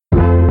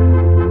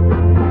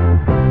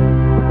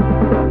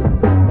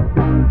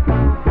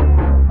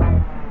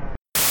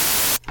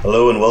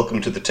Hello and welcome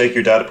to the Take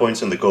Your Data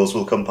Points and the Goals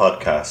Will Come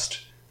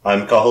podcast.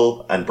 I'm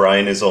Cathal and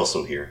Brian is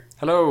also here.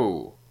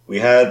 Hello. We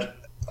had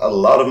a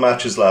lot of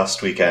matches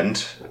last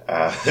weekend.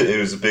 It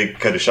was a big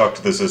kind of shock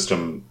to the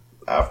system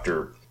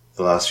after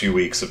the last few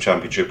weeks of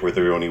Championship where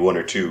there were only one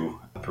or two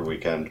per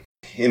weekend.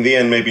 In the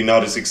end, maybe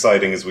not as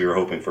exciting as we were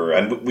hoping for,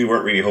 and we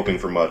weren't really hoping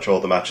for much. All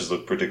the matches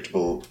looked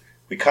predictable.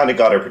 We kind of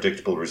got our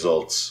predictable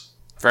results.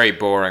 Very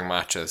boring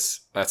matches,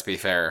 let's be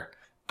fair.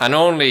 And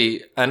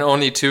only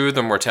two of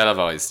them were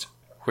televised.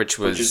 Which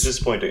is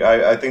disappointing.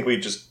 I think we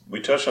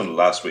touched on it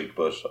last week,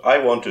 but I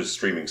want a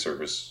streaming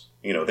service.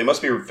 You know, they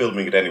must be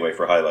filming it anyway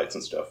for highlights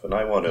and stuff, and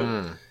I want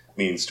a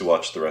means to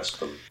watch the rest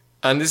of them.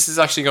 And this is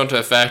actually going to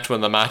affect one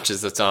of the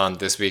matches that's on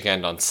this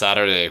weekend on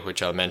Saturday,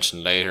 which I'll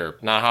mention later.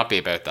 Not happy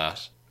about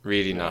that.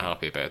 Really not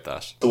happy about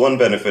that. The one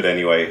benefit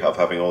anyway of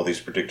having all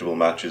these predictable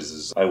matches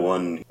is I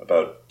won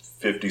about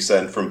 50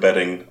 cent from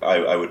betting.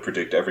 I would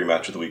predict every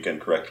match of the weekend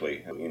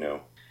correctly. You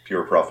know,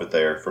 pure profit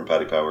there from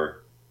Paddy Power.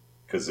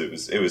 Because it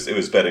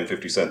was betting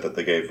 50 cent that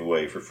they gave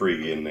away for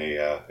free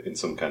in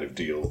some kind of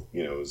deal.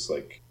 You know, it was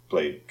like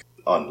played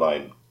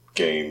online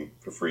game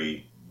for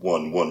free,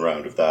 won one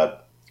round of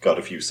that, got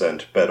a few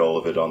cent, bet all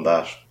of it on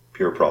that,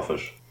 pure profit.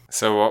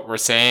 So what we're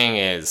saying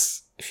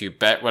is, if you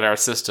bet with our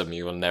system,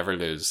 you will never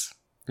lose.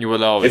 You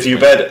will always win.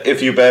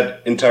 If you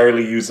bet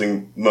entirely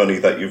using money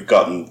that you've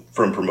gotten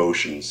from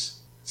promotions,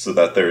 so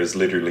that there is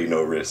literally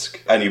no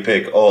risk, and you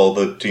pick all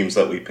the teams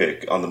that we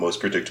pick on the most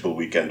predictable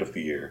weekend of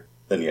the year,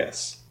 then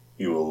yes.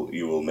 You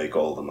will make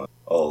all the money,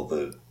 all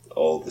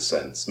the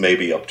cents,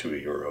 maybe up to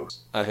 €1.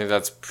 I think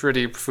that's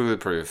pretty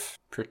foolproof.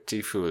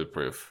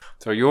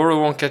 So euro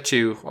won't get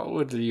you. What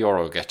would the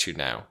euro get you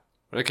now?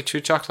 Would it get you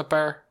a chocolate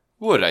bar?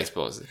 Would, I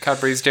suppose.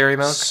 Cadbury's Dairy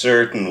Milk?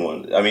 Certain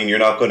one. I mean, you're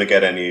not going to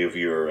get any of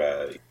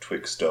your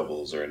Twix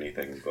doubles or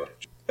anything, but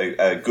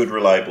a good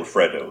reliable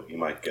Freddo, you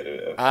might get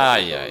a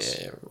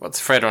yeah. What's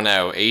Freddo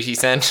now? 80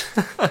 cent?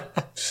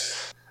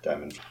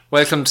 Damn it.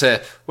 Welcome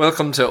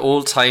to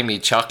old timey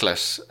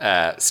chocolate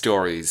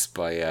stories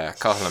by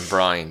Cathal and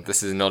Brian.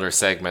 This is another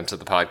segment of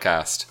the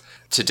podcast.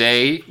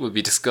 Today we'll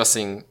be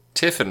discussing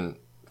Tiffin.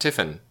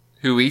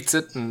 Who eats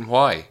it and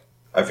why?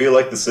 I feel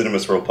like the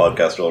Cinemas Row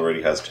podcast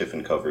already has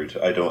Tiffin covered.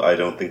 I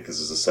don't think this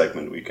is a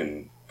segment we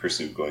can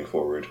pursue going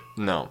forward.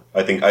 No.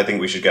 I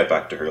think we should get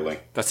back to hurling.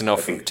 That's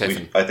enough.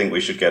 Tiffin. I think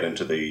we should get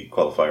into the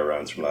qualifier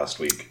rounds from last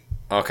week.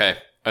 Okay,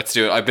 let's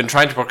do it. I've been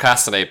trying to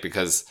procrastinate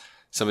because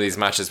some of these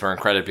matches were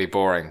incredibly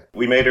boring.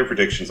 We made our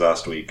predictions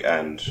last week,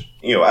 and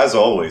you know, as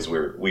always,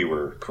 we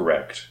were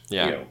correct.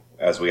 Yeah. You know,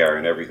 as we are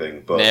in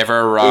everything, but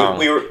never wrong.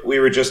 We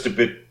were just a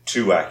bit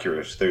too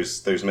accurate.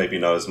 There's maybe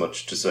not as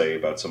much to say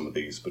about some of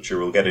these, but sure,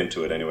 we'll get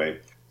into it anyway.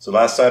 So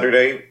last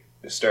Saturday,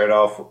 we started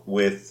off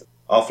with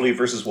Offaly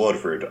versus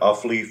Waterford.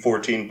 Offaly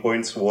 14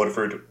 points,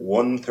 Waterford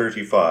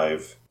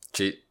 135.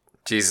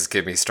 Jesus,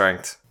 give me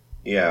strength.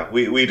 Yeah,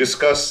 we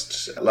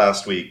discussed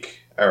last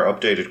week our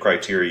updated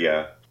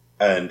criteria.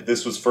 And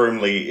this was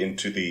firmly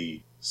into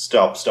the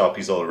stop,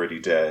 he's already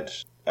dead,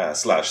 /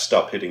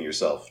 stop hitting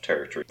yourself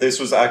territory. This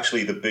was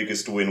actually the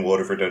biggest win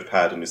Waterford have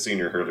had in a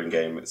senior hurling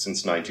game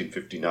since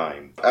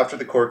 1959. After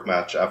the Cork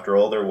match, after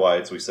all their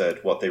wides, we said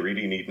what they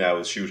really need now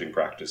is shooting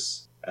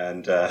practice.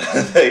 And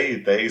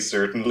they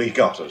certainly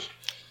got it.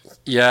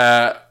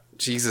 Yeah,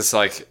 Jesus,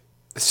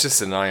 it's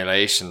just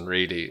annihilation,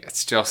 really.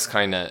 It's just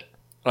kind of...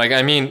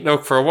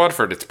 look, for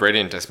Watford, it's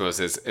brilliant, I suppose.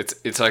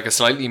 It's like a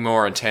slightly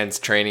more intense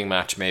training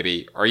match,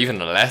 maybe, or even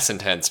a less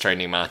intense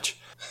training match.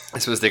 I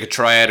suppose they could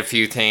try out a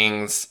few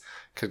things,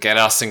 could get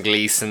Austin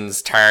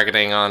Gleeson's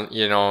targeting on,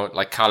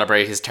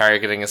 calibrate his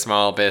targeting a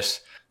small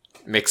bit,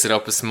 mix it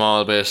up a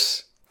small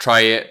bit, try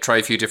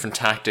a few different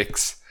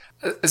tactics.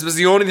 I suppose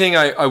the only thing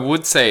I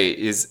would say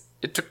is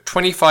it took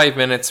 25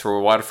 minutes for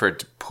Waterford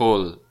to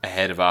pull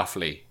ahead of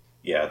Offaly.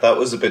 Yeah, that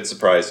was a bit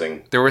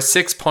surprising. There were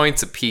 6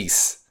 points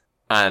apiece.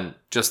 And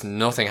just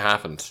nothing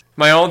happened.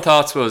 My own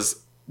thoughts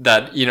was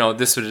that,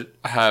 this would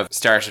have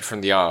started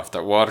from the off,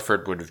 that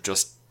Waterford would have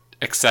just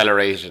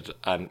accelerated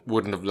and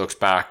wouldn't have looked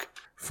back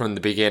from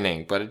the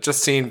beginning. But it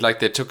just seemed like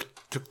they took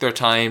their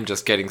time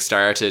just getting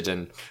started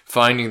and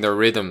finding their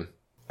rhythm.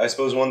 I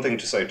suppose one thing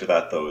to say to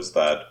that, though, is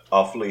that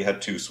Offaly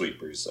had 2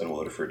 sweepers and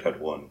Waterford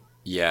had 1.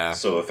 Yeah.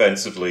 So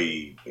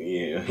offensively,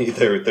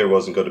 there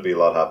wasn't going to be a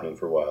lot happening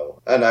for a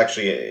while. And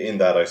actually, in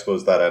that, I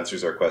suppose that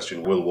answers our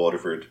question, will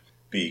Waterford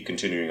be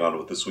continuing on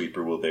with the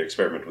sweeper? Will they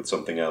experiment with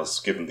something else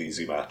given the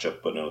easy matchup?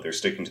 But no, they're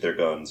sticking to their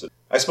guns.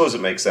 I suppose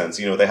it makes sense.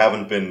 They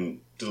haven't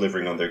been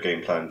delivering on their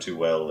game plan too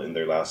well in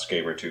their last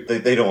game or two.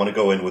 They don't want to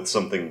go in with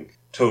something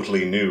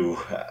totally new.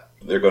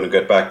 They're going to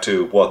get back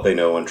to what they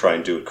know and try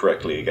and do it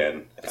correctly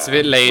again. It's a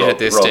bit late at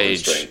this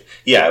stage.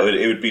 Yeah,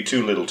 it would be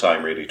too little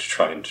time really to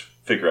try and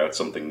figure out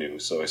something new.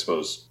 So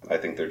I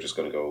think they're just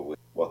going to go with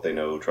what they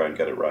know, try and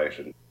get it right.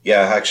 And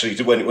yeah, actually,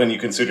 when you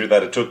consider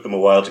that it took them a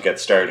while to get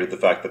started, the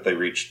fact that they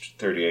reached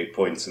 38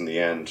 points in the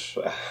end,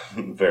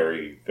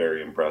 very,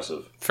 very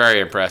impressive. Very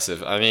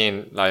impressive. I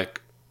mean,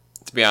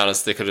 to be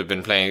honest, they could have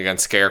been playing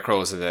against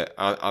scarecrows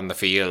on the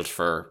field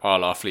for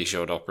all Offaly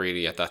showed up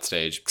really at that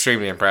stage.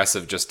 Extremely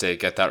impressive just to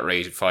get that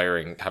rate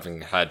firing,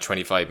 having had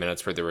 25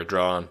 minutes where they were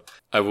drawn.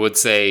 I would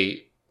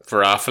say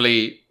for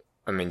Offaly,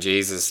 I mean,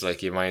 Jesus,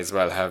 like you might as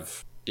well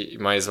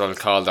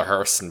call the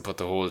hearse and put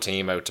the whole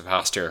team out to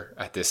pasture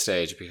at this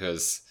stage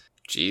because,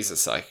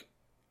 Jesus, like,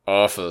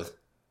 awful.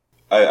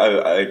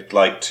 I'd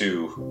like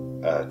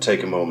to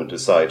take a moment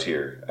aside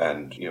here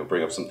and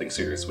bring up something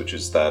serious, which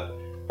is that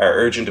our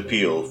urgent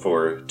appeal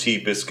for tea,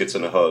 biscuits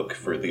and a hug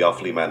for the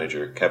Offaly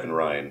manager, Kevin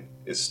Ryan,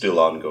 is still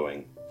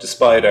ongoing.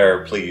 Despite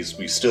our pleas,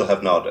 we still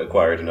have not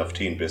acquired enough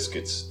tea and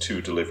biscuits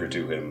to deliver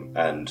to him,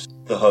 and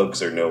the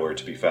hugs are nowhere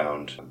to be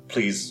found.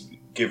 Please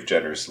give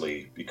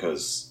generously,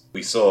 because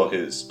we saw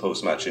his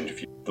post-match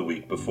interview the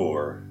week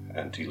before,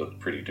 and he looked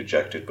pretty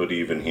dejected, but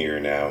even here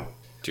now...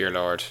 Dear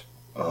Lord.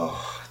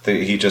 Oh,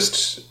 he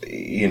just,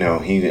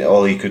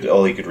 all he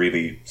could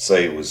really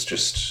say was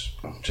just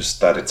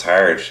that it's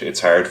hard. It's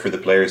hard for the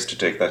players to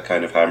take that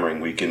kind of hammering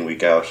week in,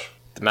 week out.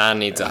 The man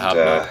needs a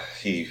hobnob.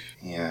 He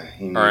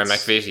needs... Or a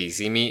McVitie's.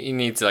 He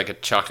needs like a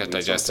chocolate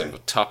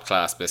digestive top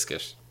class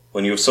biscuit.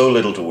 When you have so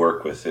little to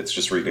work with, it's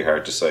just really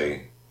hard to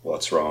say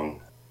what's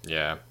wrong.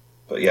 Yeah.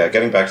 But yeah,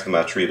 getting back to the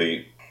match,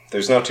 really,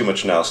 there's not too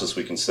much analysis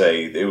we can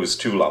say. It was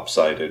too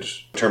lopsided.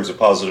 In terms of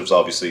positives,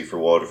 obviously, for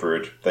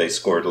Waterford, they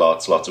scored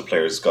lots of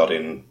players got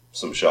in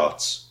some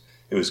shots.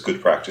 It was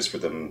good practice for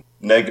them.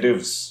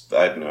 Negatives,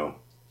 I don't know.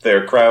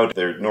 Their crowd,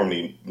 they're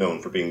normally known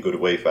for being good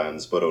away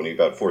fans, but only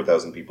about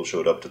 4,000 people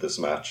showed up to this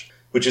match,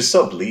 which is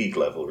sub-league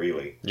level,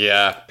 really.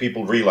 Yeah.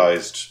 People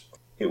realised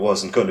it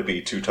wasn't going to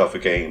be too tough a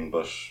game,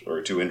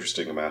 or too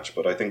interesting a match,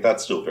 but I think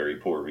that's still very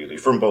poor, really,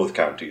 from both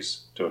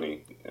counties to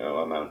only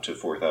amount to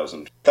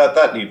 4,000.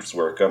 That needs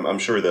work. I'm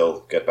sure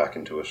they'll get back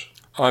into it.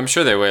 Oh, I'm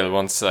sure they will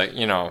once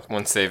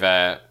they've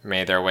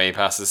made their way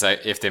past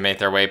if they make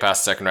their way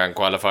past the second round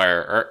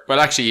qualifier,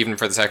 actually even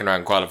for the second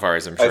round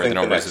qualifiers, I'm sure the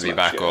numbers will be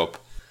back up.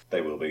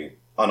 They will be.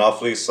 On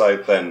Offaly's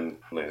side, then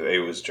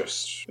it was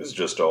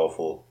just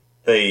awful.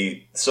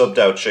 They subbed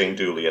out Shane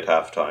Dooley at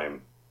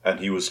halftime, and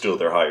he was still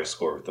their highest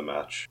scorer of the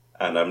match.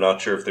 And I'm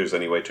not sure if there's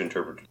any way to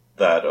interpret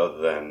that other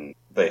than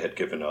they had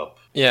given up.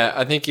 Yeah,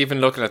 I think even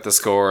looking at the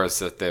scores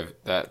that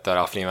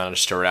Offaly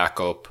managed to rack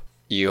up,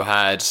 you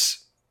had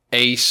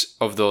 8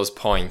 of those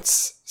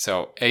points.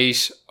 So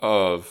 8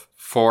 of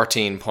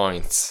 14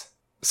 points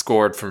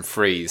scored from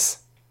frees.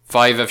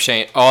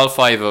 All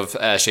 5 of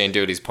Shane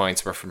Dooley's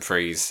points were from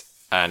frees,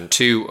 and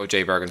 2 of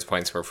Jay Bergen's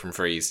points were from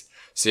frees.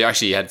 So you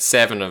actually had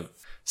 7 of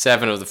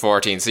the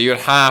 14. So you had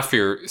half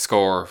your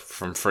score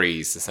from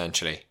frees,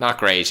 essentially. Not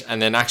great.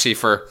 And then actually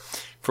for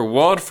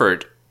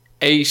Waterford,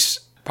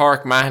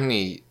 Park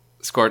Mahoney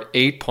scored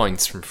 8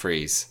 points from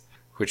frees,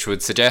 which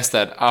would suggest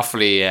that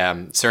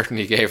Offaly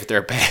certainly gave it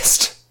their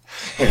best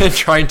in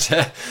trying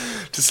to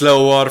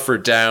slow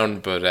Waterford down,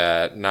 but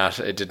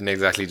it didn't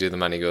exactly do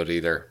them any good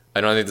either. I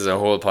don't think there's a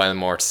whole pile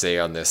more to say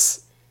on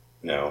this.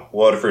 No,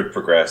 Waterford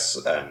progress,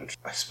 and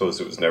I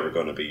suppose it was never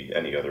going to be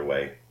any other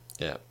way.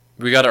 Yeah,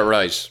 we got it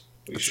right.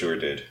 We sure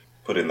did.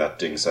 Put in that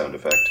ding sound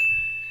effect.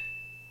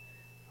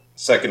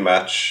 Second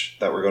match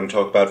that we're going to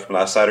talk about from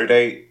last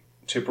Saturday,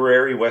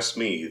 Tipperary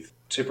Westmeath.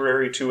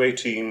 Tipperary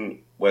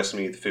 218,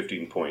 Westmeath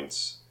 15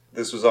 points.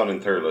 This was on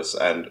in Thurles,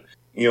 and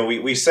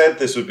we said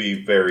this would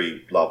be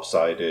very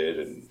lopsided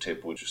and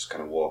Tip would just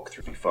kind of walk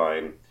through and be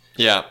fine.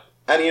 Yeah.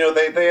 And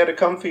they had a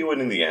comfy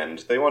win in the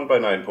end. They won by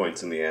 9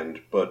 points in the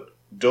end, but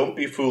don't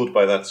be fooled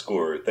by that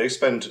score. They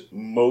spent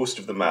most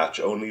of the match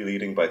only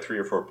leading by 3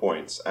 or 4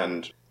 points,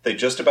 and they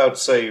just about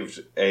saved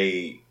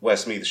a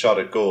Westmeath shot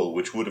at goal,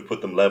 which would have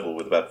put them level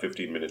with about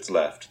 15 minutes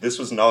left. This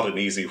was not an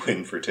easy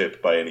win for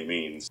Tip by any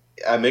means.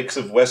 A mix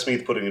of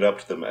Westmeath putting it up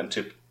to them and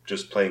Tip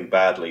just playing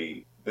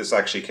badly. This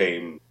actually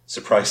came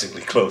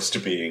surprisingly close to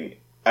being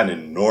an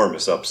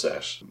enormous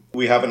upset.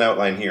 We have an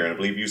outline here, and I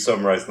believe you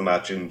summarised the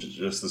match in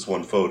just this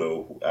one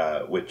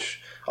photo,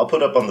 which I'll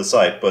put up on the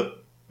site,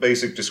 but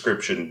basic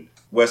description: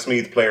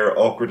 Westmeath player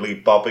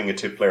awkwardly bopping a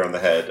Tip player on the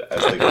head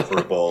as they go for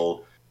a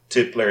ball.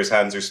 Tip player's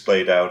hands are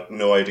splayed out.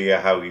 No idea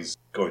how he's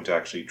going to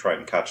actually try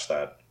and catch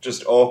that.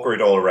 Just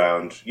awkward all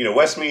around.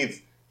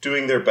 Westmeath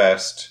doing their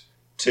best,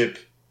 Tip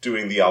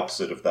doing the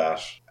opposite of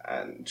that,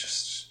 and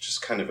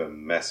just kind of a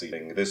messy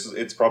thing.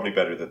 It's probably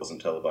better that it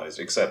wasn't televised,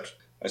 except,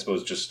 I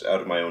suppose, just out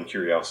of my own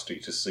curiosity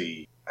to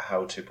see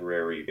how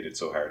Tipperary did it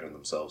so hard on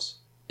themselves.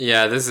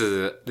 Yeah, this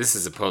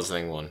is a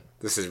puzzling one.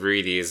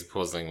 Really is a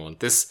puzzling one.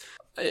 This,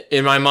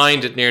 in my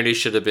mind, it nearly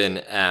should have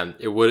been.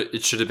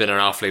 It should have been an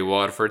Offaly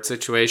Waterford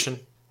situation.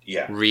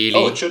 Yeah, really.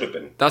 Oh, it should have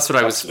been. That's what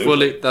I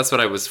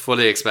was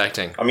fully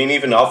expecting. I mean,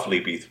 even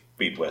Offaly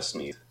beat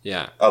Westmeath.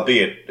 Yeah,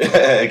 albeit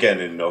again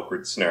in an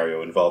awkward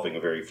scenario involving a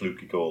very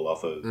fluky goal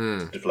off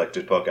a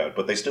deflected puck out,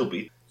 but they still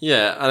beat.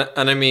 Yeah,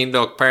 and I mean,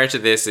 look, part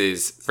of this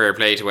is fair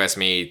play to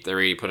Westmeath. They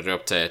really put it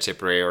up to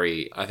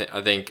Tipperary.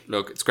 I think,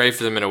 look, it's great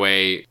for them in a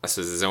way. I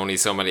suppose there's only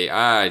so many.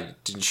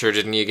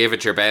 Didn't you give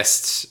it your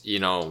best?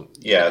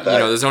 Yeah,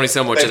 there's only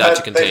so much of that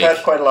you can take. They've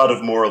had quite a lot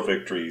of moral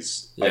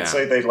victories. Yeah. I'd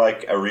say they'd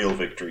like a real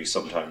victory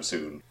sometime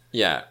soon.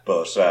 Yeah.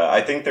 But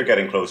I think they're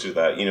getting closer to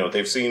that.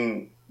 They've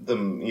seen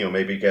them,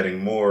 maybe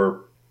getting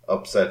more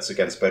upsets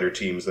against better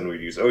teams than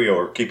we'd use.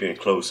 Or keeping it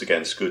close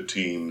against good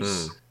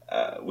teams.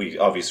 We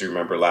obviously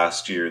remember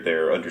last year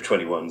their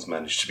under-21s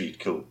managed to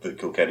beat the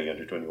Kilkenny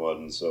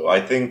under-21s. So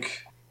I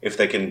think if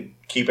they can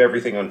keep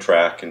everything on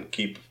track and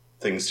keep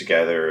things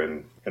together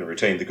and kind of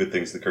retain the good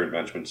things the current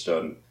management's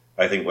done,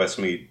 I think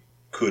Westmeath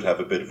could have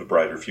a bit of a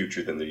brighter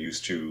future than they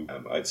used to.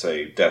 I'd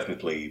say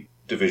definitely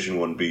Division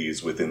 1B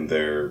is within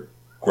their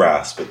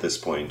grasp at this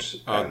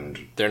point.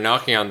 And they're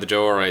knocking on the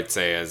door, I'd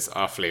say, as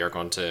Offaly are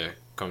going to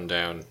come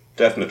down.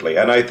 Definitely.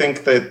 And I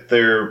think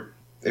that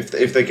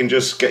if they can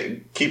just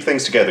keep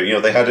things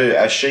together, they had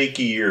a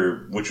shaky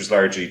year, which was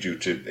largely due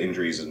to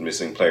injuries and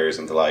missing players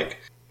and the like.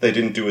 They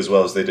didn't do as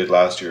well as they did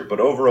last year, but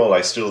overall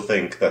I still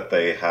think that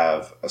they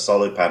have a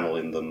solid panel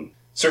in them.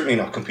 Certainly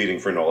not competing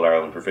for an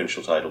All-Ireland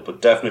provincial title,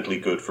 but definitely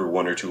good for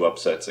one or two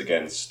upsets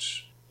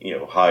against,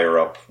 higher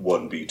up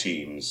 1B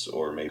teams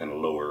or maybe kind of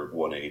lower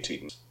 1A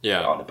teams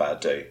on a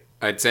bad day.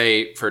 I'd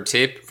say for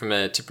Tip, from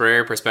a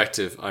Tipperary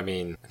perspective, I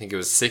think it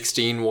was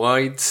 16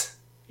 wides.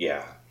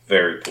 Yeah,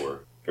 very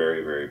poor.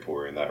 Very, very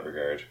poor in that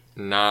regard.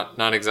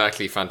 Not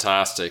exactly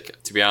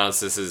fantastic. To be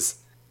honest, this is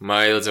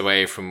miles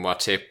away from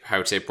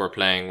how Tip were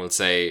playing, we'll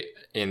say,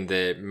 in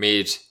the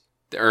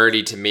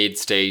early to mid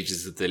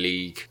stages of the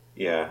league.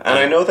 Yeah, and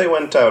I know they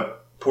went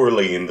out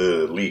poorly in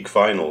the league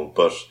final,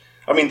 but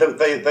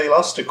they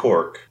lost to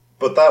Cork,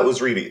 but that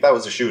was a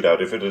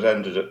shootout. If it had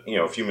ended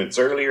a few minutes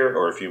earlier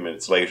or a few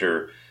minutes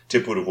later,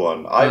 Tip would have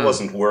won. I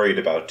wasn't worried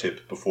about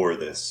Tip before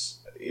this.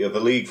 The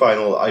league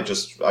final,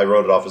 I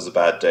wrote it off as a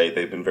bad day.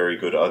 They've been very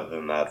good other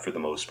than that for the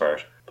most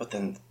part. But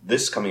then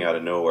this coming out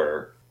of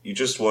nowhere, you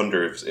just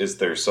wonder is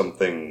there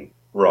something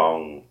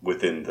wrong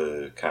within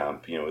the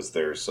camp?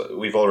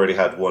 We've already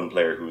had one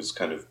player who's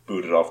kind of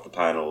booted off the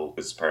panel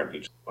because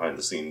apparently behind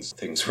the scenes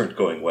things weren't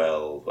going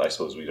well. I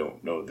suppose we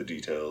don't know the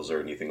details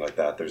or anything like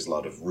that. There's a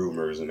lot of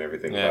rumours and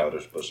everything about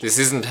it. But this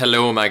isn't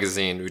Hello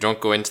Magazine. We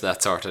don't go into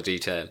that sort of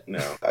detail.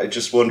 No. I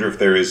just wonder if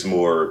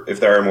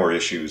there are more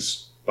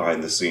issues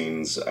behind the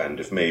scenes, and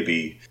if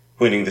maybe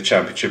winning the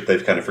championship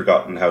they've kind of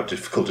forgotten how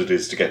difficult it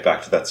is to get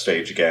back to that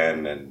stage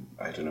again, and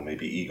I don't know,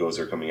 maybe egos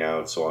are coming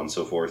out, so on and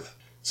so forth.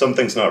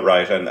 Something's not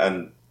right,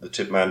 and the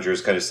Tip manager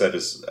has kind of said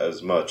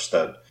as much,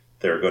 that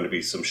there are going to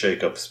be some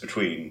shake-ups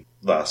between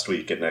last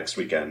week and next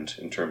weekend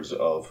in terms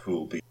of who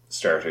will be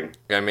starting.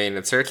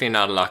 It's certainly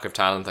not a lack of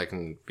talent that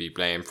can be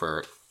blamed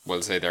for,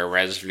 we'll say, their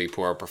relatively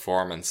poor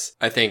performance.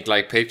 I think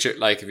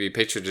if you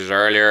pictured it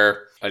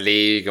earlier, a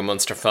league, a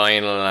Munster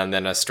final, and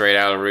then a straight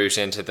out route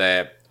into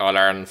the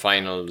All-Ireland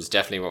final was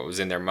definitely what was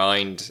in their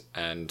mind.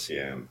 And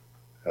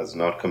has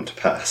not come to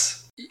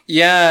pass.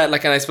 Yeah, and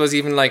I suppose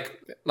even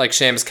like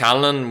Seamus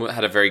Callan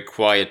had a very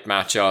quiet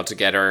match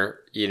altogether.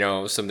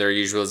 Some of their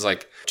usuals,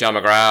 like John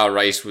McGrath,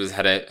 right,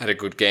 had a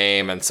good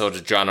game, and so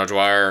did John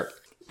O'Dwyer.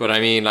 But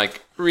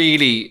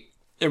really,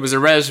 it was a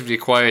relatively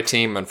quiet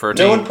team, and for a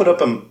team,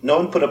 no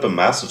one put up a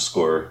massive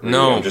score. Really.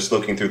 No, I'm just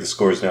looking through the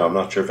scores now. I'm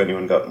not sure if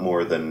anyone got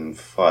more than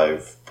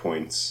 5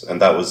 points,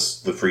 and that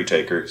was the free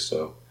taker.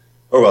 So,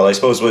 I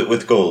suppose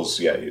with goals,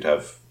 you'd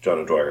have John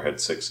O'Dwyer had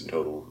 6 in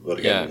total, but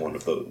again, one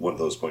of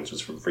those points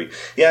was from free.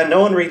 Yeah, no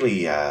one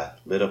really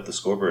lit up the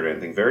scoreboard or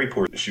anything. Very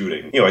poor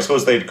shooting. I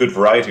suppose they had a good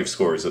variety of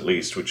scores at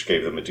least, which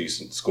gave them a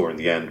decent score in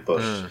the end.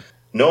 But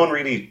no one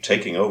really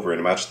taking over in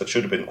a match that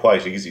should have been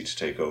quite easy to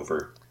take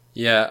over.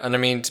 Yeah,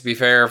 and to be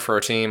fair, for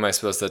a team, I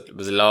suppose, that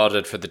was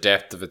lauded for the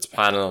depth of its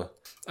panel.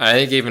 I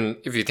think even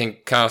if you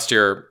cast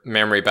your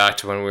memory back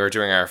to when we were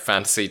doing our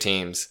fantasy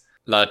teams,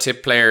 a lot of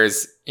Tip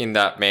players in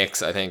that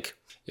mix, I think,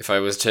 if I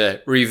was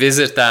to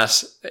revisit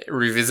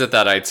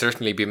that, I'd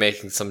certainly be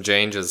making some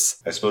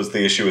changes. I suppose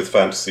the issue with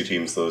fantasy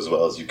teams, though, as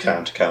well, is you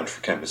can't account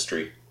for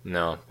chemistry.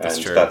 No, that's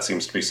true. And that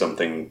seems to be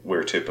something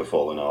where Tip have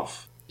fallen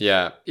off.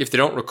 Yeah, if they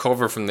don't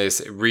recover from this,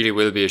 it really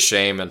will be a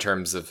shame in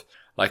terms of,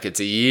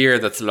 it's a year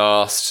that's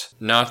lost,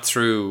 not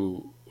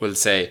through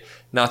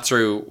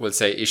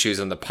issues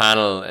on the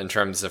panel in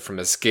terms of from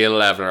a skill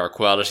level or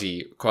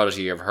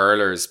quality of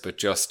hurlers, but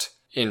just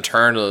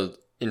internal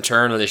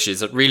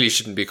issues that really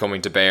shouldn't be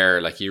coming to bear.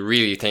 You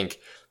really think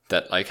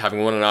that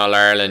having won an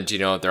All-Ireland,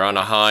 they're on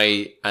a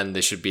high and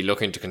they should be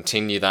looking to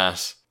continue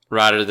that,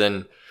 rather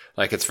than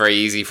it's very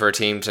easy for a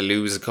team to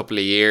lose a couple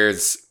of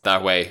years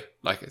that way.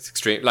 It's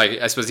extreme.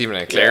 I suppose even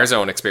in Clare's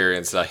own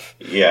experience,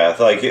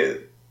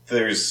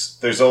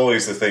 There's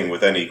always the thing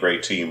with any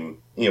great team,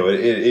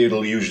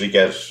 it'll usually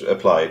get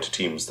applied to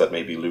teams that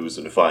maybe lose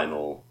in a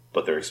final,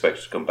 but they're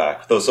expected to come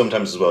back. Though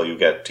sometimes as well you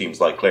get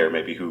teams like Clare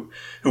maybe who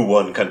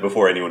won kind of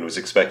before anyone was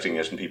expecting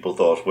it, and people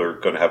thought we're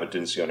going to have a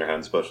dynasty on our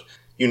hands, but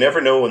you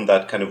never know when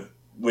that kind of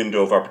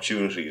window of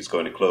opportunity is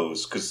going to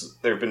close, because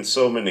there have been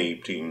so many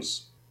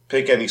teams,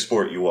 pick any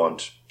sport you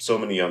want, so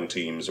many young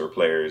teams or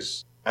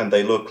players, and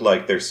they look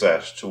like they're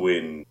set to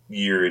win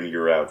year in,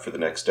 year out for the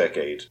next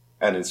decade.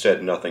 And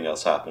instead, nothing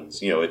else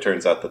happens. It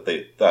turns out that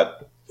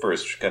that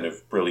first kind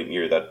of brilliant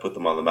year that put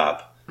them on the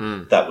map,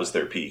 that was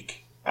their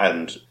peak.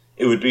 And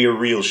it would be a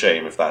real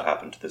shame if that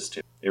happened to this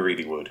team. It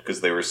really would,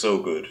 because they were so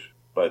good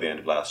by the end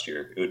of last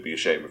year. It would be a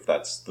shame if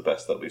that's the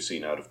best that we've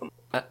seen out of them.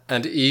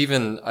 And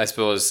even, I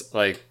suppose,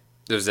 like,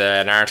 there's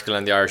an article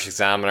in the Irish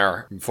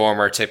Examiner,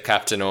 former Tip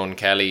captain Owen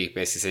Kelly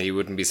basically said he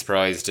wouldn't be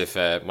surprised if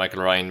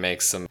Michael Ryan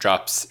makes some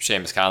drops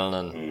Seamus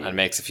Callanan and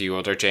makes a few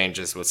other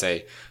changes, we'll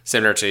say,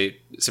 similar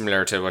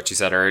to what you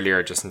said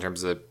earlier, just in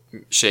terms of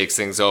shakes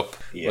things up,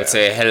 let's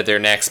say ahead of their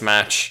next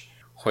match,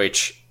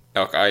 which,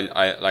 look,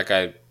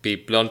 I'd be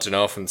blunt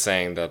enough in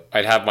saying that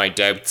I'd have my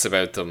doubts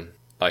about them.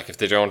 Like, if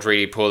they don't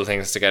really pull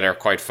things together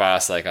quite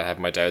fast, like, I have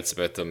my doubts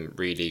about them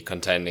really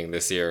contending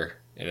this year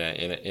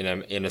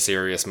in a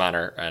serious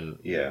manner. And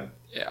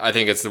I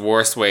think it's the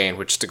worst way in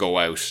which to go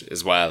out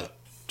as well,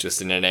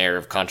 just in an air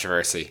of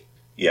controversy.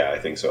 Yeah, I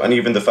think so. And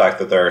even the fact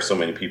that there are so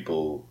many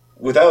people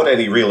without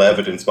any real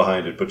evidence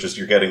behind it, but just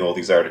you're getting all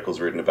these articles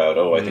written about,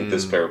 I think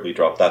this player will be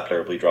dropped, that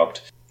player will be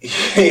dropped.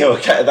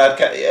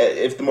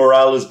 If the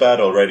morale is bad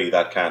already,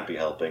 that can't be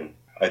helping.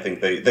 I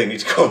think they need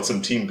to go on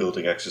some team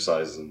building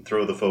exercises and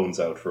throw the phones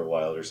out for a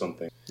while or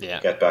something. Yeah.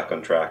 Get back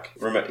on track.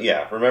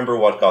 Remember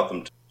what got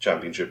them to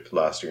championship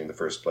last year in the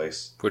first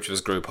place. Which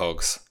was group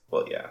hugs.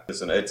 Well, yeah.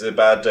 Listen, it's a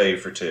bad day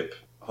for Tip.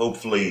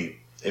 Hopefully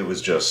it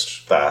was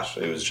just that.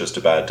 It was just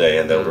a bad day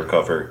and they'll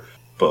recover.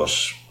 But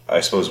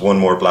I suppose one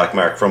more black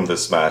mark from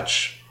this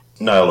match.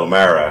 Niall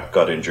O'Mara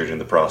got injured in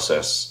the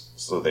process,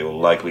 so they will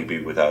likely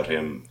be without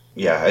him.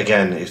 Yeah,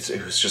 again, it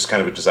was just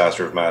kind of a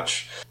disaster of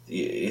match.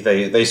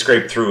 They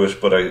scraped through it,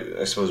 but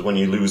I suppose when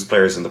you lose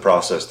players in the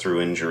process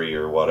through injury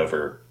or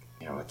whatever,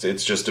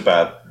 it's just a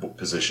bad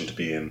position to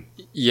be in.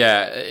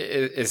 Yeah,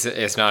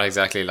 it's not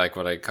exactly like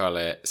what I call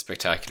a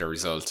spectacular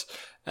result.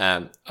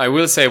 I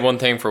will say one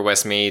thing for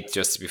Westmeath,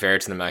 just to be fair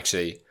to them,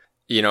 actually.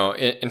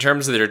 In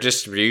terms of their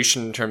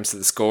distribution, in terms of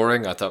the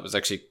scoring, I thought it was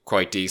actually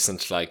quite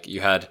decent. Like,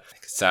 you had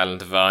Cathal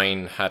and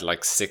Brian had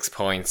like 6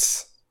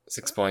 points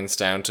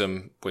down to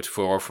him with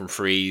 4 from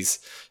frees.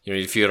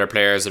 A few other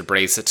players had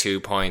brace at 2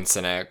 points,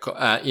 and a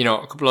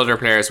couple other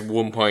players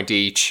 1 point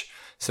each.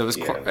 So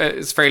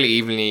it's fairly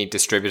evenly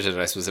distributed.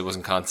 I suppose it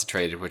wasn't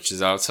concentrated, which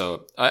is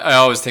also, I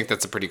always think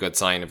that's a pretty good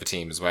sign of a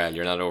team as well.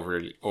 You're not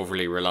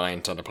overly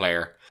reliant on a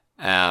player.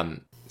 No,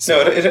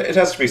 it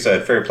has to be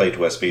said. Fair play to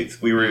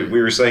Westmeath. We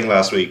were saying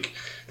last week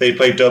they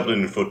played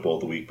Dublin in football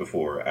the week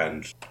before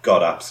and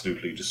got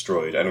absolutely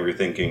destroyed. And we were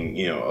thinking,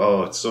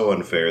 it's so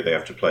unfair. They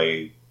have to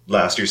play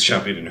last year's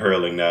champion in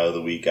hurling now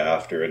the week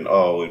after, and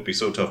it'd be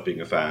so tough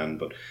being a fan.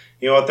 But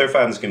you know what, their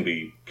fans can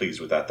be pleased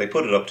with that. They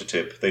put it up to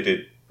Tip. They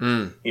did.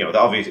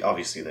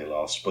 Obviously they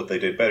lost, but they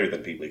did better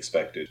than people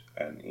expected.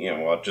 And you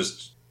know what,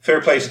 just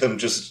fair play to them,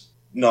 just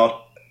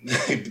not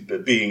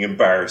being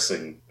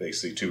embarrassing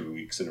basically 2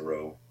 weeks in a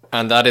row.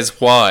 And that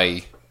is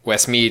why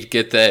Westmeath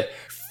get the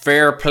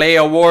Fair Play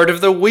Award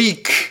of the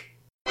Week.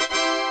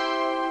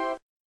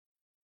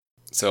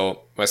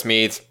 So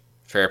Westmeath,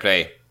 fair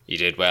play, you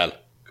did well.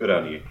 Good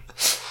on you.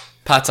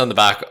 Pats on the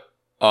back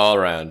all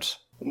round.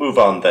 We'll move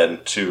on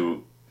then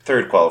to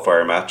third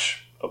qualifier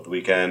match of the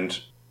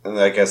weekend. And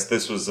I guess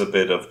this was a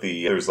bit of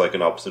there's like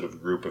an opposite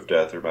of group of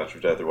death or match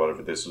of death or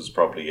whatever. This was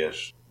probably it.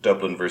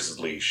 Dublin versus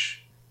Laois.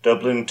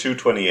 Dublin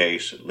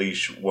 228,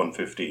 Laois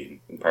 115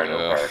 in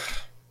Parnell Park.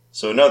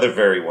 So another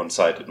very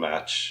one-sided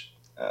match.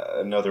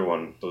 Another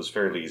one that was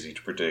fairly easy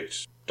to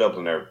predict.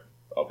 Dublin are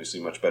obviously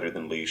much better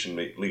than Laois, and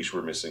Laois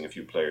were missing a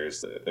few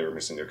players. They were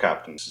missing their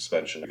captain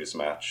suspension in this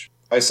match.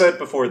 I said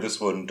before this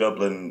one,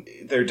 Dublin,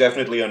 they're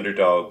definitely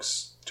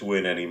underdogs to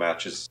win any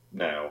matches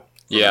now.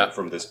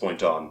 From this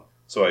point on.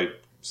 So I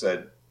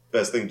said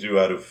best thing to do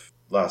out of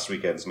last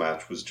weekend's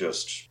match was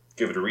just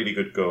give it a really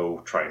good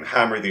go, try and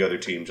hammer the other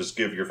team, just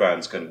give your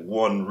fans kind of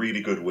one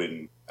really good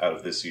win out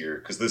of this year,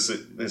 because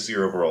this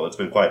year overall it's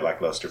been quite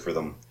lackluster for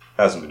them,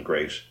 hasn't been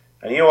great.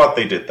 And you know what,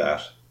 they did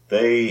that.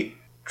 They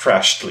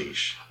trashed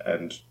Laois,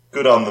 and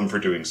good on them for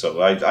doing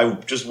so.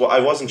 I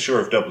wasn't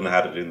sure if Dublin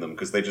had it in them,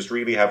 because they just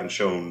really haven't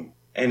shown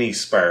any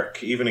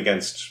spark, even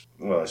against,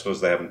 well, I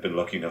suppose they haven't been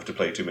lucky enough to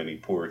play too many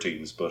poor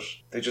teams, but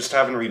they just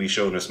haven't really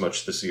shown us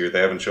much this year. They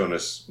haven't shown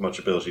us much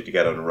ability to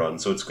get on a run,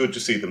 so it's good to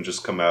see them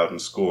just come out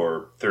and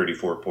score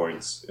 34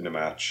 points in a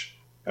match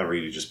and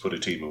really just put a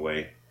team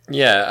away.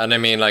 Yeah, and I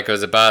mean, like, it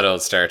was a bad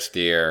old start to the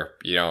year,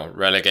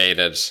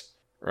 relegated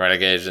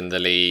in the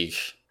league.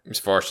 It was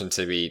fortunate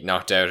to be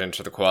knocked out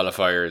into the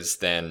qualifiers.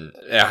 Then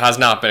it has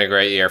not been a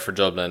great year for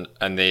Dublin,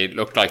 and they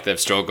look like they've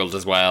struggled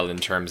as well in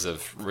terms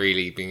of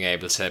really being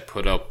able to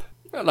put up,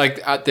 like,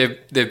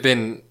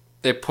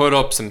 they put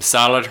up some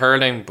solid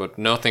hurling, but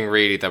nothing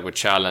really that would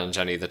challenge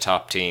any of the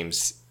top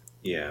teams.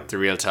 Yeah, the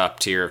real top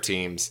tier of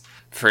teams.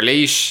 For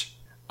Laois,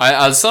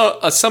 I'll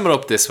sum it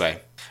up this way.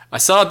 I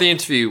saw the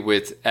interview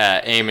with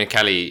Eamon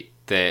Kelly,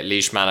 the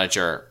Laois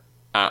manager,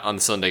 on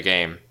the Sunday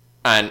game.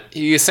 And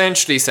he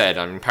essentially said,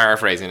 I'm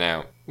paraphrasing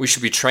now, we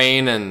should be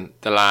training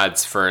the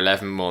lads for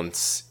 11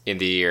 months in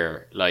the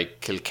year,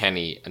 like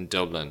Kilkenny and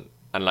Dublin,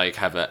 and like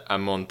have a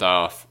month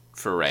off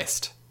for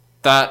rest.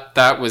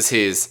 That was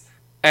his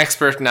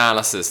expert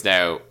analysis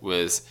now,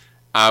 was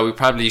we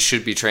probably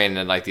should be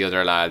training like the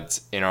other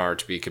lads in order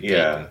to be competing.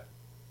 Yeah.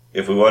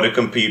 If we want to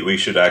compete, we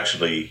should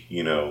actually,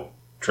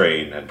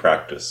 train and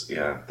practice.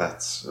 Yeah,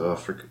 that's...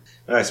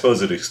 I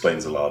suppose it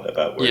explains a lot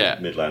about where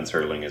Midlands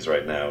hurling is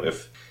right now.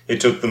 If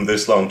it took them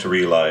this long to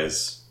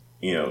realise,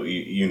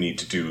 you need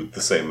to do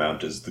the same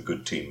amount as the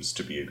good teams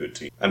to be a good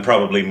team. And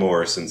probably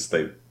more, since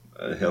they,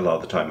 a lot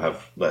of the time,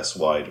 have less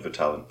wide of a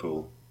talent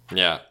pool.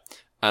 Yeah.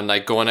 And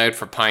going out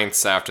for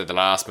pints after the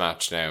last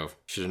match now.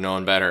 Should have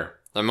known better.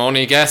 I'm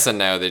only guessing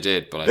now they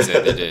did, but I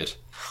say they did.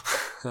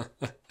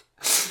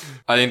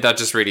 I think that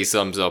just really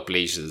sums up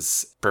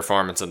Laois's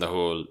performance on the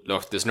whole.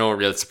 Look, there's no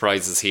real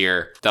surprises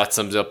here. That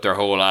sums up their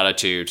whole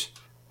attitude.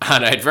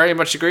 And I'd very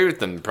much agree with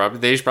them.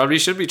 They probably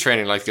should be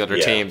training like the other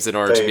teams in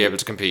order to be able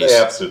to compete. They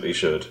absolutely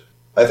should.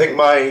 I think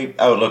my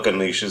outlook on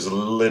Laois is a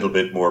little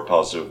bit more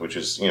positive, which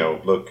is,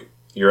 look,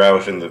 you're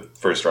out in the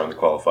first round of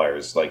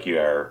qualifiers like you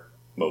are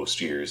most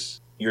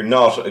years. You're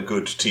not a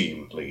good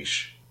team,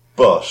 Laois.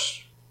 But,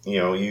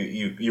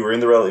 you were in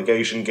the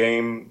relegation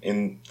game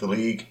in the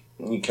league.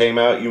 You came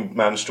out, you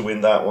managed to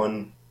win that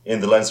one in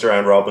the Leinster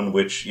round robin,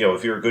 which,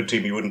 if you're a good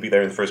team, you wouldn't be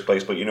there in the first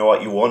place. But you know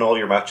what? You won all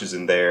your matches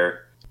in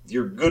there.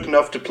 You're good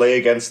enough to play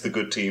against the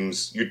good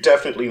teams. You're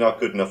definitely not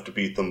good enough to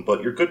beat them,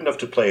 but you're good enough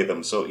to play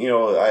them. So,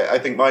 I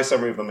think my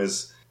summary of them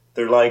is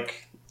they're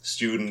like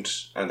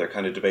student, and they're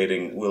kind of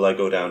debating, will I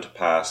go down to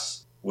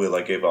pass? Will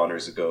I give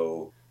honours a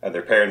go? And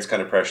their parents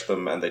kind of pressure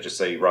them, and they just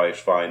say, right,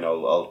 fine,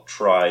 I'll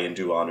try and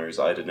do honours.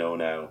 I don't know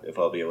now if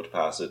I'll be able to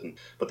pass it.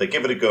 But they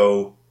give it a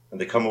go. And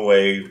they come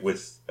away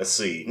with a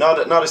C. Not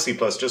a C+,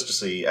 just a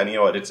C. And you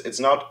know what, it's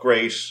not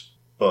great,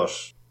 but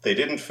they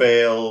didn't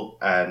fail,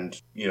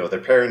 and, their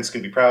parents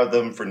can be proud of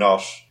them for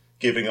not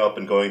giving up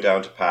and going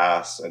down to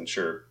pass, and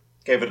sure,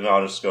 gave it an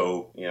honest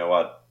go. You know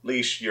what,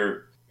 Laois,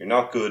 you're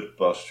not good,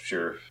 but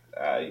sure,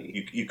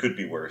 you could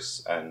be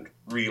worse, and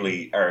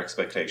really, our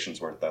expectations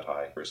weren't that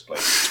high, first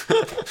place.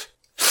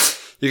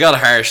 You got a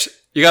heart,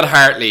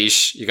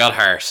 Laois, you got a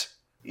heart.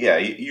 Yeah,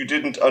 you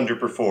didn't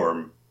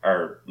underperform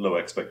our low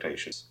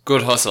expectations.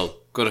 Good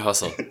hustle.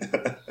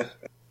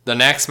 The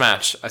next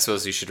match, I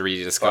suppose you should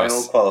really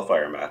discuss. Final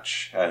qualifier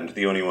match, and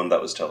the only one that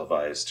was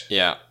televised.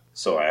 Yeah.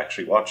 So I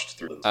actually watched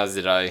through them. As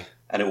did I.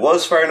 And it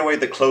was far and away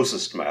the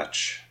closest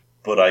match,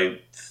 but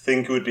I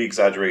think it would be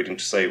exaggerating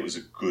to say it was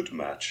a good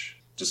match,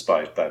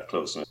 despite that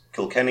closeness.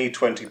 Kilkenny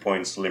 20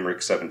 points,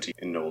 Limerick 70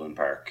 in Nolan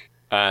Park.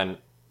 And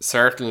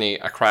certainly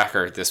a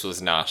cracker this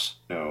was not.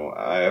 No,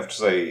 I have to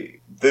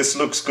say, this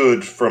looks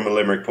good from a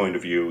Limerick point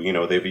of view.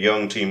 They have a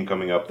young team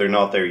coming up. They're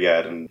not there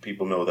yet, and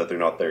people know that they're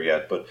not there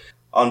yet. But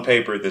on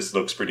paper, this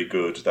looks pretty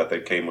good that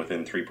they came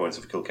within 3 points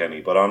of Kilkenny.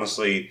 But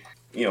honestly,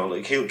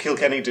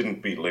 Kilkenny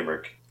didn't beat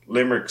Limerick.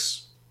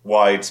 Limerick's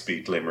wides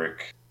beat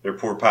Limerick. Their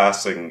poor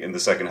passing in the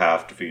second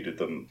half defeated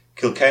them.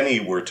 Kilkenny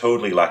were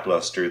totally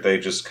lackluster. They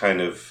just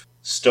kind of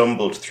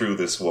stumbled through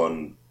this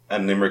one.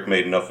 And Limerick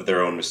made enough of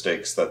their own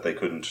mistakes that they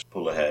couldn't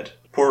pull ahead.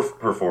 Poor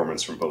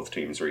performance from both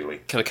teams,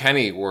 really.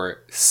 Kilkenny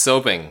were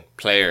subbing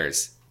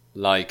players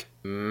like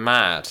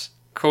mad.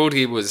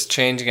 Cody was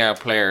changing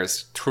out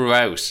players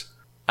throughout.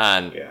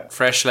 And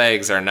fresh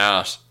legs or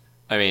not,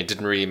 it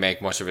didn't really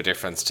make much of a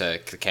difference to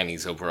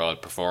Kilkenny's overall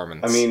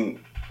performance.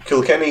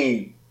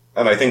 Kilkenny,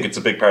 and I think it's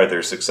a big part of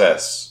their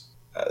success,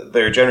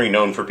 they're generally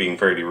known for being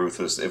fairly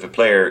ruthless. If a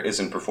player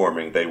isn't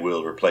performing, they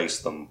will replace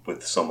them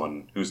with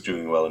someone who's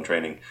doing well in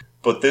training.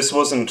 But that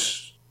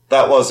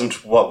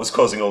wasn't what was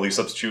causing all these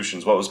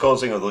substitutions. What was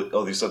causing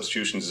all these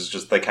substitutions is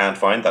just they can't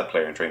find that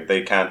player in training.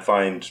 They can't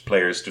find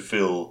players to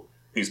fill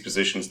these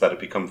positions that have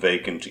become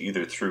vacant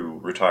either through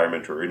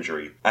retirement or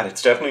injury. And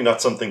it's definitely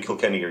not something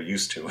Kilkenny are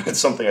used to. It's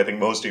something I think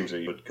most teams are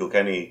used to. But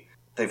Kilkenny,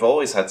 they've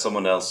always had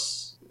someone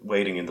else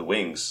waiting in the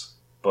wings.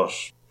 But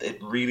it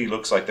really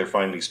looks like they're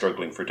finally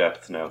struggling for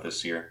depth now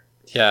this year.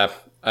 Yeah,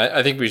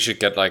 I think we should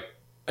get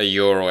a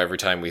euro every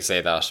time we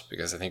say that,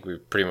 because I think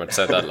we've pretty much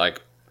said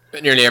that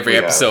nearly every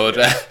episode.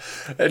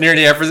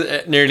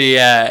 Nearly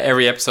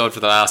every episode for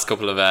the last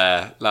couple of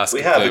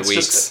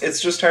weeks.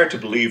 It's just hard to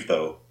believe,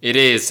 though. It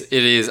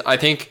is. I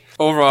think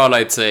overall,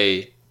 I'd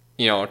say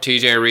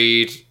TJ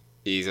Reid.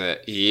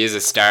 He is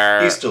a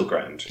star. He's still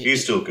grand.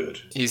 He's still good.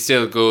 He's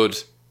still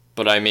good,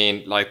 but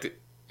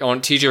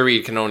TJ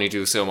Reid can only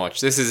do so much.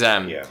 This is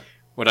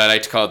what I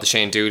like to call the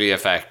Shane Dooley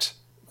effect,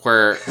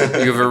 where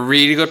you have a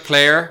really good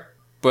player,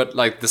 but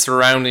the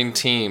surrounding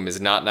team is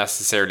not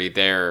necessarily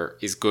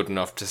is good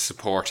enough to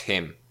support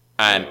him.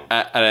 And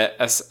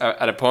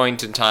at a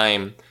point in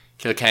time,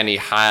 Kilkenny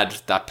had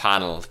that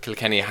panel.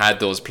 Kilkenny had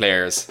those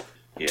players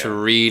to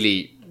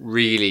really,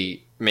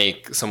 really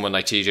make someone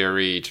like TJ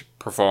Reid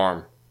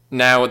perform.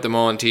 Now at the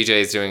moment, TJ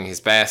is doing his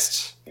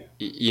best.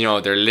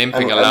 They're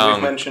limping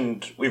along.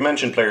 We've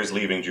mentioned players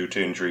leaving due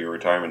to injury or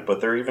retirement,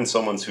 but there are even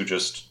someones who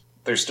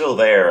they're still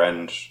there,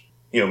 and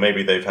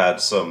maybe they've had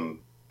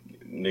some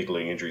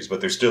niggling injuries, but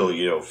they're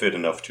still fit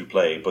enough to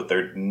play, but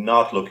they're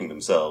not looking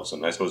themselves.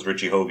 And I suppose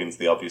Richie Hogan's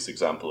the obvious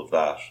example of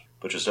that.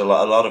 But just a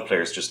lot of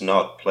players just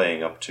not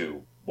playing up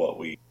to what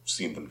we've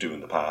seen them do in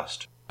the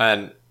past.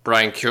 And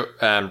Brian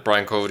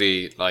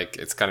Cody,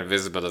 it's kind of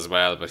visible as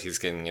well, but he's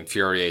getting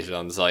infuriated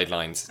on the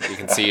sidelines. You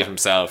can see it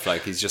himself,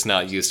 he's just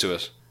not used to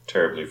it.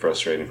 Terribly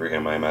frustrating for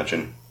him, I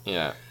imagine.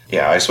 Yeah.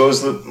 Yeah, I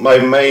suppose my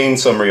main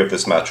summary of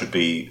this match would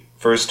be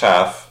first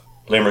half,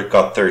 Limerick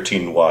got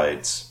 13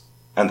 wides,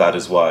 and that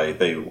is why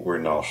they were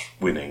not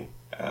winning.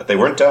 They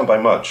weren't down by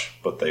much,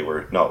 but they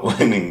were not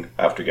winning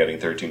after getting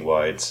 13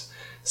 wides.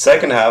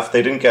 Second half,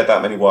 they didn't get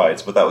that many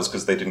wides, but that was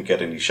because they didn't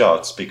get any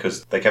shots,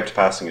 because they kept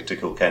passing it to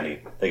Kilkenny.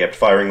 They kept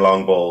firing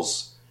long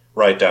balls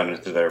right down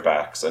into their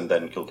backs, and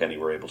then Kilkenny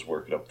were able to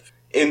work it up.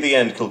 In the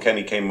end,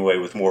 Kilkenny came away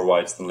with more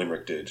wides than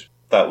Limerick did.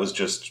 That was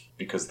just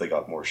because they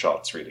got more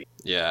shots, really.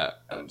 Yeah.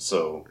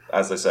 So,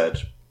 as I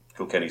said,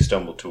 Kilkenny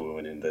stumbled to a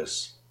win in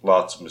this.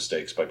 Lots of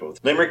mistakes by both.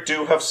 Limerick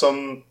do have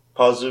some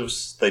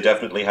positives. They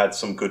definitely had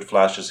some good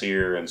flashes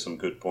here and some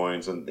good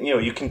points, and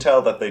you can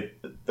tell that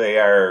they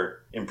are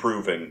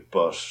improving,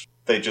 but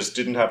they just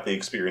didn't have the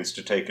experience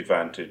to take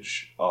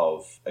advantage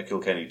of a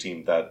Kilkenny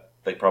team that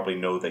they probably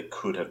know they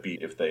could have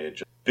beat if they had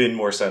just been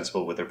more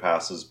sensible with their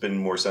passes, been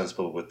more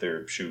sensible with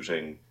their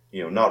shooting,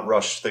 not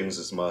rush things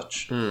as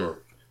much,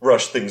 or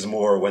rush things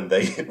more when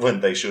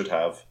they should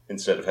have,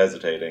 instead of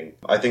hesitating.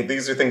 I think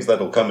these are things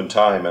that'll come in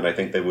time, and I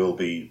think they will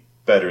be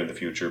better in the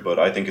future, but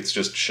I think it's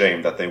just a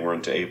shame that they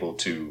weren't able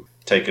to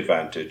take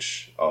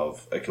advantage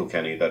of a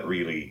Kilkenny that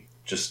really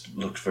just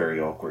looked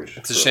very awkward.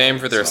 It's a shame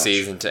for their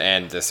season to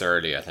end this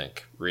early, I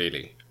think,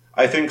 really.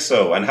 I think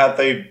so, and had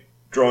they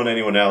drawn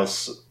anyone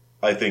else,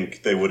 I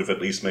think they would have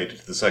at least made it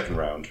to the second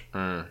round.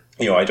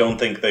 I don't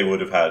think they would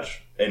have had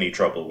any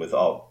trouble with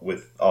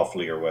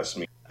Offaly or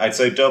Westmeath. I'd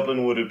say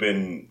Dublin would have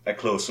been a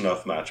close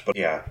enough match, but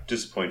yeah,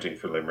 disappointing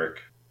for Limerick.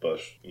 But,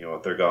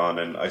 they're gone,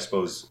 and I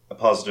suppose a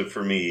positive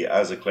for me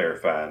as a Clare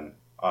fan,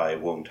 I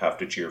won't have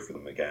to cheer for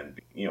them again.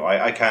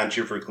 I can't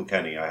cheer for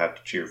Kilkenny, I have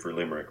to cheer for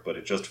Limerick, but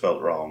it just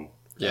felt wrong.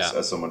 Yeah.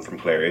 As someone from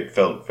Clare, it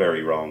felt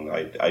very wrong.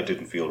 I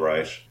didn't feel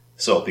right,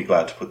 so I'll be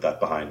glad to put that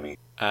behind me.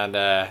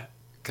 And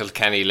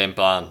Kilkenny limp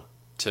on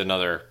to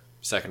another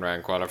second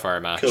round qualifier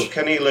match.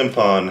 Kilkenny limp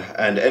on,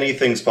 and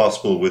anything's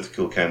possible with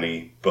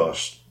Kilkenny,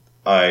 but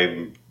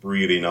I'm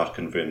really not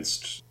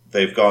convinced.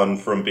 They've gone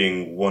from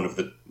being one of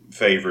the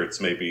favourites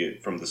maybe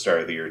from the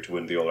start of the year to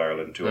win the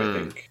All-Ireland to, I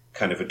think,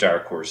 kind of a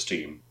dark horse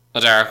team.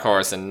 A dark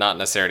horse, and not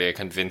necessarily a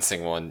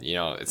convincing one.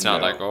 It's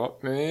not like, oh,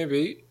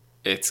 maybe.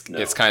 It's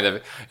kind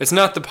of, it's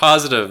not the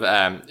positive,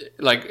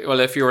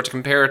 if you were to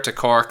compare it to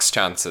Cork's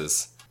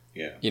chances,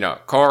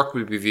 Cork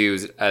would be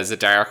viewed as a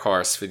dark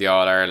horse for the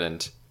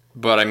All-Ireland,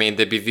 but I mean,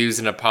 they'd be viewed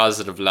in a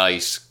positive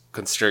light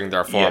considering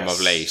their form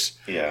of late.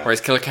 Yeah. Whereas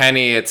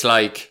Kilkenny, it's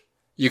like,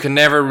 you can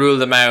never rule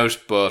them out,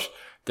 but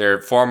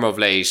their form of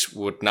late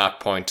would not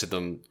point to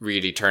them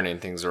really turning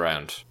things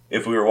around.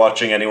 If we were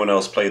watching anyone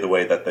else play the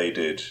way that they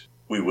did,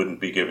 we wouldn't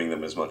be giving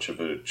them as much of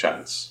a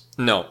chance.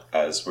 No.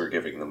 As we're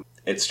giving them.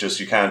 It's just,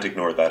 you can't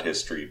ignore that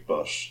history,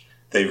 but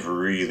they've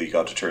really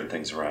got to turn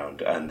things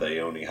around, and they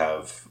only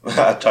have,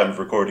 at time of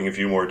recording, a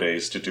few more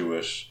days to do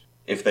it.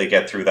 If they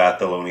get through that,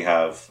 they'll only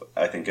have,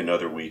 I think,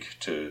 another week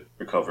to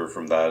recover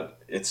from that.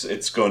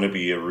 It's going to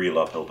be a real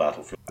uphill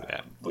battle for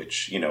them,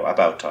 which,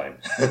 about time.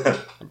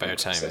 About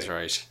time is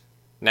right.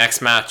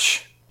 Next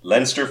match.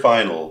 Leinster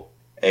final.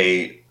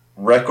 A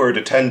record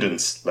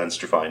attendance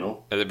Leinster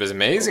final. It was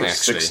amazing,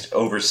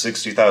 Over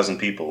 60,000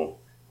 people.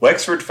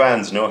 Wexford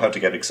fans know how to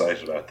get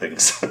excited about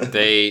things.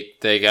 They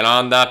get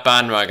on that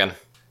bandwagon.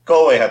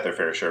 Galway had their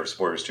fair share of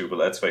supporters too, but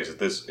let's face it,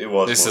 this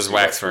is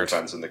Wexford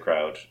fans in the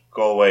crowd.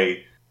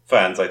 Galway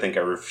fans, I think,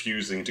 are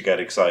refusing to get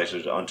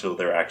excited until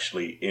they're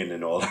actually in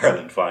an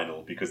All-Ireland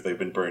final, because they've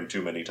been burned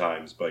too many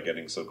times by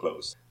getting so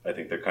close. I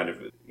think they're kind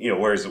of,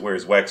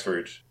 whereas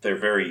Wexford, they're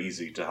very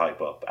easy to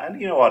hype up.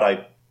 And you know what,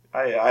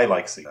 I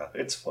like seeing that.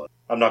 It's fun.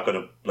 I'm not going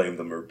to blame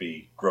them or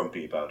be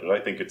grumpy about it. I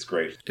think it's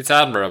great. It's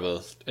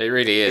admirable. It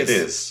really is. It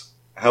is.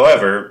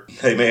 However,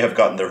 they may have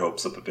gotten their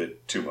hopes up a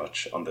bit too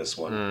much on this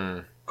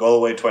one.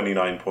 Galway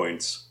 29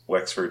 points,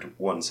 Wexford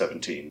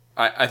 117.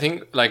 I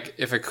think,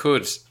 if I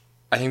could,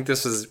 I think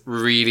this it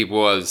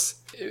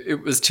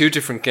was two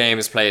different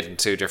games played in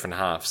two different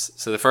halves.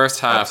 So the first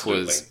half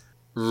was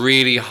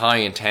really high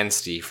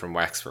intensity from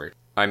Wexford.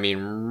 I mean,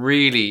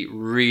 really,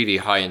 really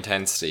high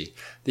intensity.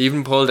 They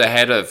even pulled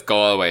ahead of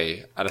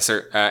Galway at a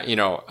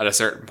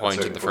certain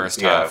point in the first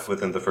half. Yeah,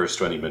 within the first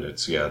 20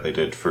 minutes. Yeah, they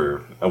did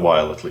for a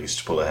while at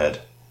least pull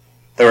ahead.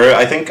 There were,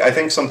 I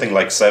think something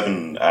like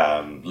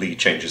 7 lead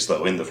changes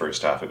though in the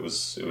first half. It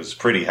was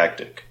pretty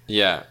hectic.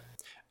 Yeah,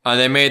 and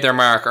they made their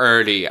mark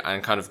early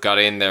and kind of got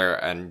in there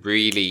and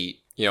really,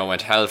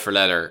 went hell for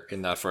leather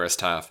in that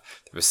first half.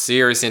 There was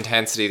serious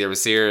intensity. There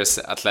was serious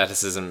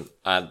athleticism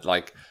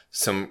and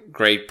some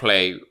great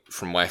play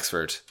from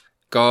Wexford.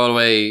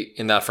 Galway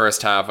in that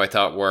first half, I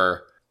thought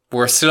were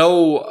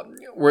slow.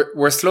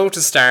 We're slow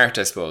to start,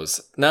 I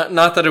suppose.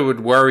 Not that it would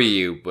worry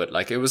you, but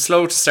it was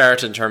slow to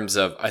start in terms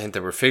of, I think they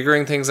were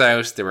figuring things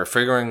out. They were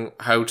figuring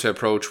how to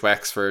approach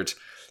Wexford.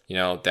 They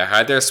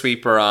had their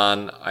sweeper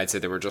on. I'd say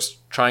they were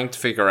just trying to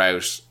figure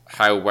out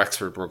how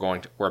Wexford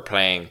were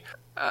playing.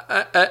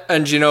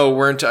 And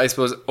weren't, I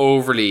suppose,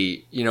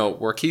 overly,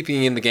 were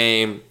keeping in the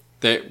game.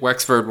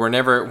 Wexford were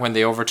never, when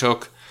they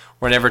overtook,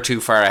 were never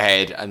too far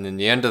ahead. And in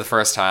the end of the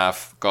first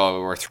half,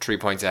 Galway were 3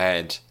 points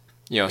ahead.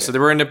 So they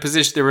were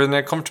in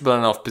a comfortable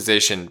enough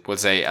position, we'll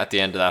say, at the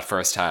end of that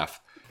first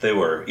half. They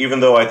were. Even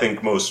though I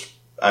think most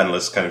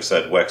analysts kind of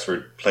said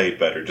Wexford played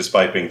better,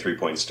 despite being 3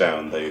 points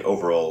down, they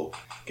overall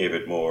gave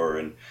it more.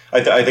 And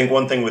I think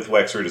one thing with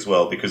Wexford as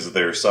well, because of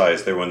their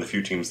size, they're one of the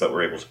few teams that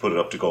were able to put it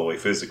up to Galway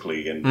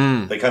physically,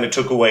 and they kind of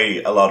took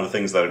away a lot of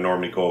things that are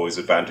normally Galway's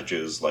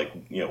advantages, like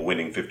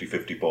winning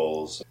 50-50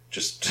 balls,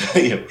 just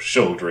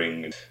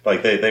shouldering.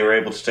 Like they were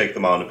able to take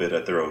them on a bit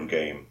at their own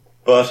game.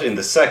 But in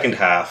the second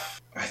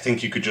half, I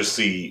think you could just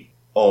see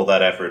all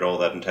that effort, all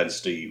that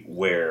intensity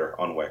wear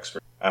on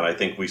Wexford, and I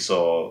think we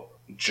saw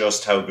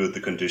just how good the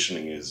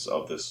conditioning is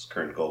of this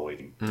current Galway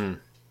team.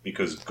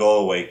 Because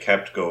Galway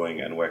kept going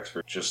and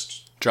Wexford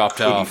just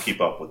couldn't keep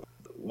up with it.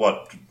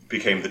 What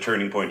became the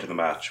turning point of the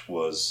match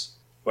was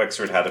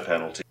Wexford had a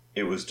penalty.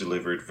 It was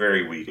delivered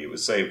very weakly. It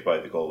was saved by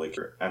the Galway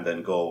keeper. And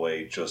then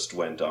Galway just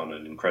went on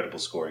an incredible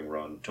scoring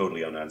run,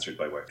 totally unanswered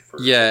by Wexford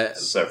for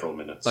several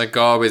minutes. Like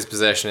Galway's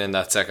possession in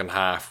that second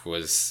half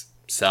was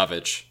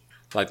savage.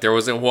 Like there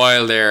was a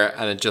while there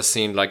and it just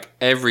seemed like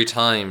every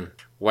time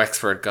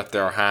Wexford got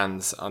their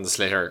hands on the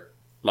sliotar,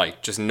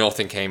 like just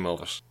nothing came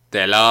of it.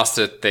 They lost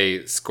it,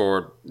 they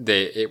scored,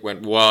 it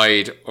went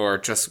wide or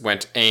just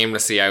went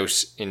aimlessly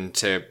out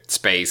into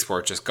space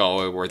where just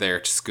Galway were there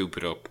to scoop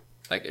it up.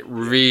 Like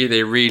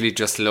they really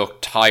just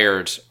looked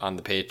tired on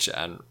the pitch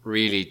and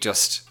really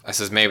just, I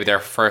suppose maybe their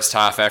first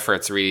half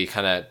efforts really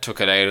kind of took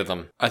it out of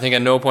them. I think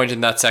at no point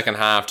in that second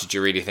half did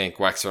you really think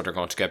Wexford are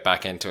going to get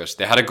back into it.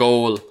 They had a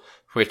goal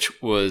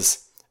which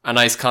was a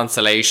nice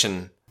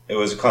consolation. It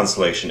was a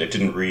consolation. It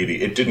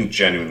didn't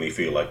genuinely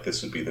feel like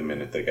this would be the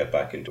minute they get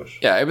back into it.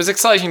 Yeah, it was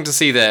exciting to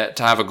see to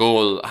have a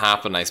goal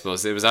happen, I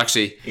suppose. It was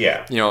actually,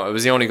 it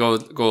was the only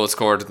goal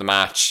scored in the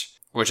match,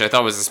 which I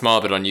thought was a small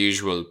bit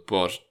unusual,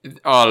 but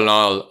all in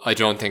all, I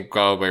don't think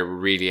Galway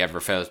really ever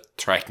felt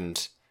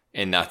threatened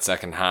in that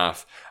second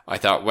half. I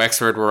thought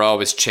Wexford were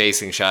always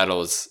chasing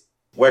shadows.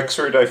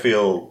 Wexford, I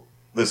feel,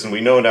 listen,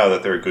 we know now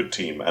that they're a good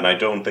team, and I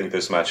don't think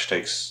this match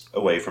takes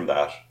away from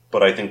that.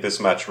 But I think this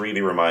match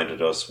really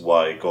reminded us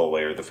why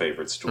Galway are the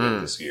favourites to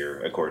win this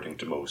year, according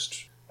to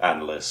most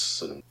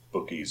analysts and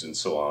bookies and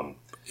so on.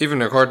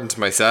 Even according to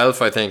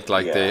myself, I think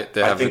they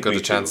have as good a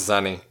chance as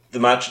any.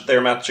 Their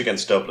match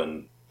against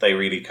Dublin, they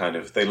really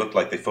they looked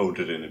like they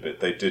folded in a bit.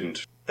 They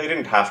didn't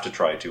have to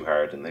try too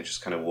hard, and they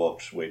just kind of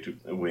walked away to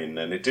win,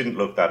 and it didn't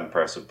look that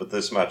impressive. But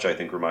this match, I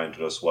think,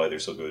 reminded us why they're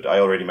so good. I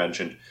already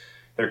mentioned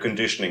their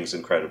conditioning's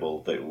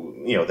incredible.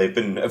 They've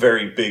been a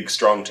very big,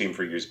 strong team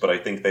for years, but I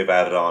think they've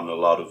added on a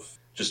lot of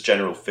just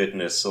general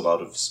fitness, a lot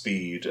of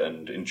speed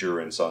and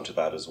endurance onto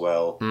that as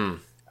well.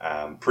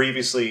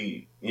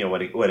 Previously,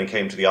 when it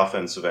came to the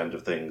offensive end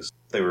of things,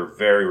 they were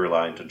very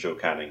reliant on Joe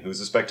Canning,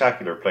 who's a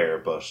spectacular player,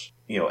 but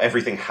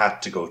everything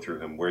had to go through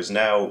him. Whereas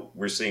now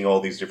we're seeing all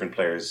these different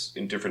players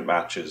in different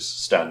matches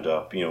stand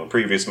up. In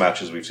previous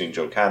matches we've seen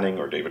Joe Canning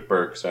or David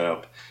Burke stand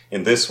up.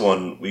 In this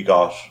one, we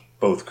got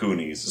both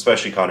Coonies,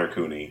 especially Conor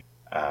Cooney,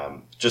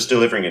 just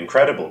delivering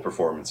incredible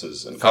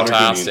performances. And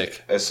fantastic.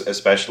 Conor Cooney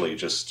especially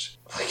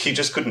he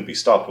just couldn't be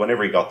stopped.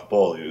 Whenever he got the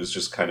ball, he was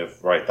just kind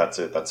of, right, that's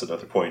it, that's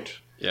another point.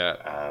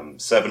 Yeah.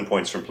 7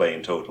 points from play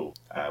in total,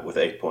 with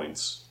 8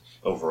 points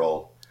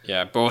overall.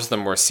 Yeah, both of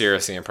them were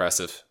seriously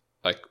impressive.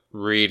 Like,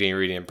 really,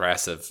 really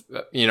impressive.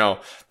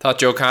 Thought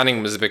Joe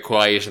Canning was a bit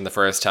quiet in the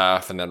first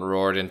half and then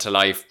roared into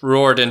life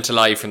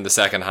in the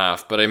second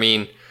half. But I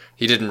mean,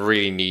 he didn't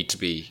really need to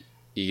be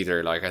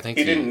either. Like, I think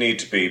he didn't need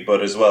to be,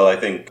 but as well, I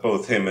think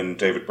both him and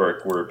David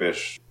Burke were a bit...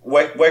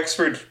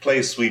 Wexford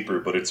plays sweeper,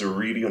 but it's a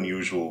really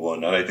unusual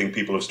one, and I think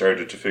people have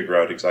started to figure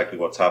out exactly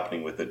what's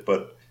happening with it,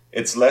 but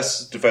it's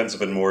less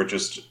defensive and more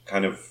just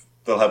kind of...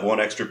 They'll have one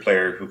extra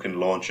player who can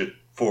launch it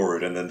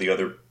forward, and then the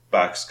other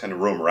backs kind of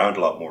roam around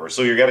a lot more.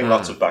 So you're getting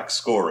lots of backs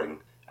scoring,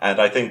 and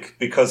I think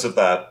because of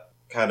that,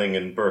 Canning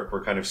and Burke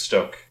were kind of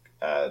stuck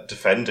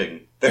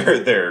defending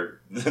their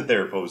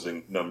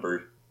opposing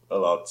number a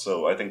lot,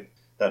 so I think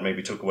that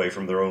maybe took away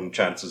from their own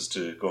chances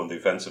to go on the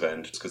offensive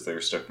end because they were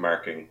stuck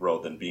marking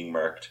rather than being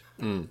marked.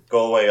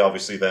 Galway,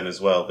 obviously, then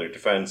as well, their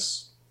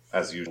defence,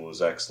 as usual,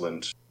 was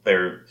excellent.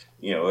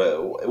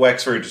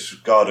 Wexford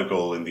got a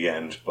goal in the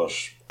end, but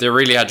they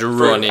really had to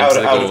run into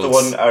the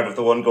goals. Out of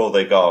the one goal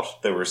they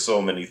got, there were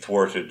so many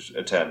thwarted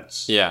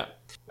attempts. Yeah.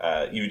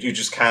 You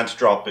just can't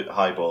drop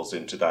high balls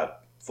into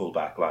that full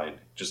back line.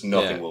 Just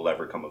nothing will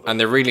ever come of it. And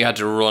they really had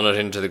to run it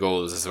into the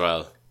goals as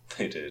well.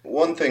 They did.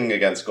 One thing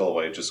against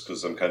Galway, just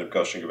because I'm kind of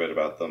gushing a bit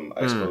about them,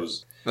 I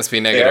suppose... Let's be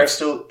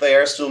negative. They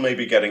are still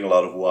maybe getting a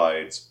lot of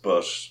wides,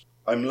 but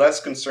I'm less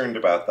concerned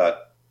about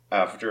that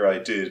after I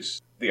did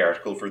the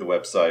article for the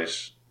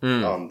website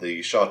on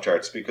the shot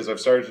charts, because I've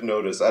started to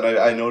notice, and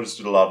I noticed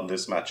it a lot in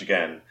this match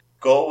again,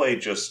 Galway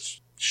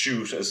just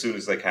shoot as soon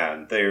as they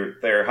can.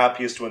 They're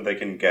happiest when they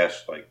can get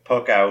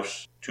puck out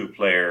to a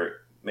player,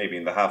 maybe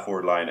in the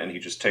half-forward line, and he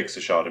just takes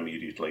a shot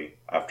immediately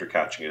after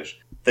catching it.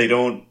 They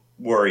don't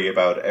worry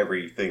about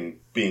everything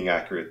being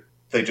accurate.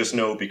 They just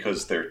know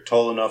because they're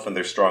tall enough and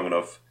they're strong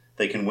enough,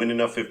 they can win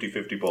enough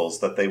 50-50 balls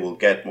that they will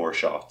get more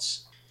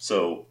shots.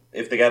 So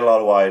if they get a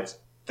lot of wides,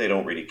 they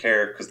don't really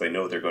care because they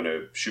know they're going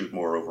to shoot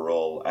more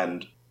overall.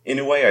 And in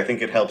a way, I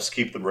think it helps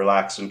keep them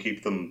relaxed and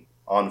keep them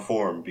on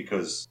form,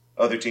 because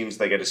other teams,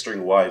 they get a string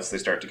of wides, they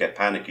start to get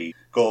panicky.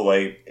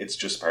 Galway, it's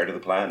just part of the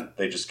plan.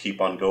 They just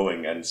keep on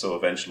going, and so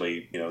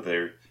eventually,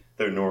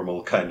 their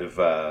normal kind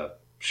of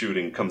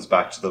shooting comes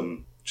back to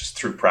them just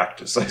through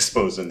practice, I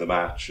suppose, in the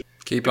match.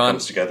 It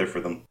comes together for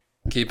them.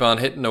 Keep on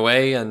hitting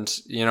away, and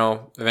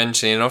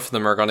eventually enough of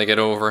them are going to get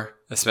over,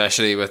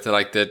 especially with the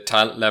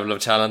level of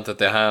talent that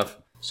they have.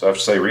 So I have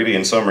to say, really,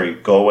 in summary,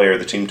 Galway are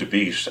the team to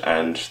beat,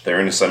 and they're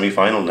in a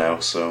semi-final now.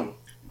 So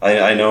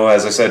I know,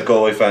 as I said,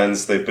 Galway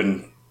fans, they've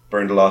been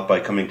burned a lot by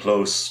coming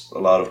close a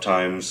lot of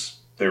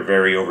times. They're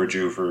very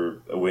overdue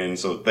for a win,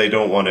 so they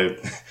don't want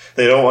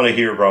to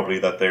hear probably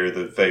that they're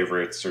the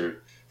favourites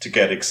or to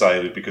get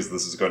excited because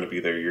this is going to be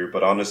their year.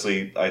 But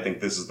honestly, I think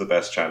this is the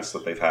best chance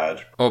that they've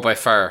had. Oh, by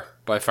far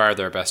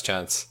their best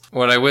chance.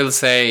 What I will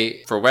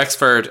say for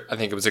Wexford, I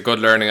think it was a good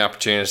learning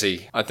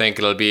opportunity. I think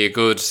it'll be a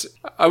good,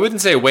 I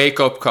wouldn't say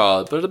wake-up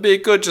call, but it'll be a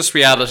good just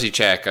reality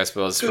check, I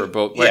suppose, for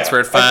both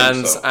Wexford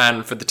fans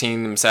and for the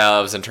team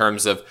themselves, in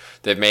terms of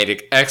they've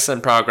made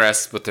excellent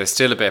progress, but there's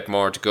still a bit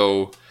more to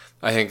go.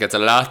 I think it's a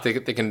lot they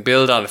can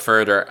build on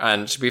further,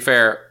 and to be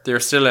fair,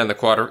 they're still in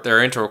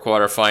they're into a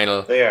quarter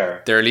final. They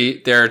are.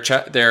 Their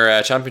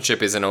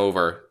championship isn't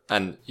over,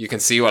 and you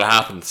can see what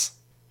happens.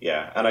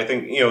 Yeah, and I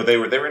think they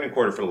were in a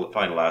quarter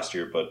final last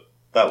year, but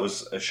that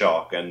was a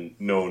shock, and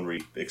no one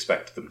really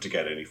expected them to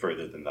get any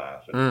further than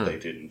that, and they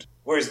didn't.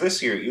 Whereas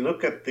this year, you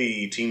look at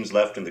the teams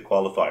left in the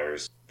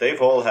qualifiers;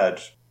 they've all had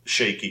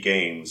shaky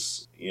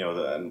games.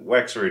 And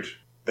Wexford,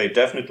 they'd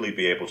definitely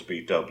be able to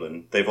beat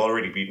Dublin. They've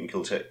already beaten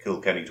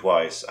Kilkenny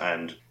twice,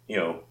 and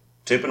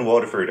Tip and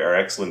Waterford are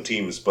excellent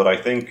teams. But I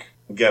think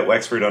get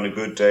Wexford on a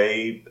good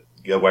day,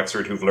 get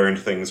Wexford who've learned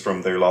things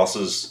from their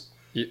losses.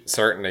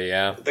 Certainly,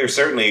 yeah. They're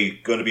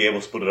certainly going to be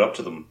able to put it up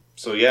to them.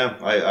 So yeah,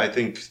 I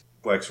think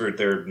Wexford,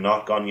 they're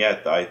not gone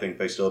yet. I think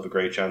they still have a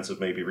great chance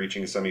of maybe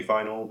reaching a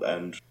semi-final,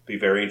 and be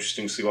very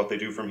interesting to see what they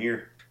do from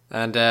here.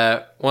 And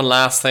one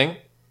last thing,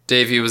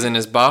 Davey was in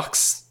his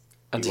box.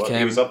 And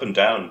he was up and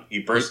down. He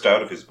burst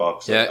out of his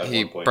box at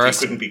one point. He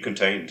couldn't be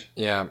contained.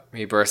 Yeah,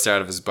 he burst out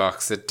of his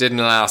box. It didn't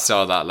last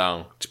all that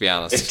long, to be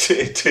honest.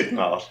 It did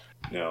not.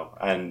 No.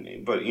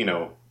 But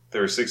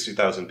there were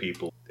 60,000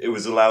 people. It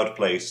was a loud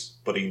place,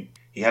 but he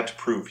had to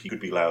prove he could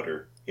be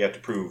louder. He had to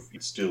prove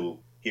you'd still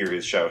hear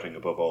his shouting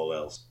above all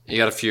else. He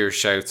got a few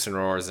shouts and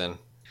roars in.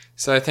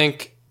 So I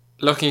think,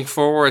 looking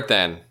forward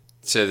then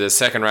to the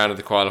second round of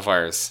the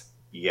qualifiers.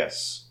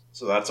 Yes.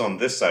 So that's on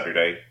this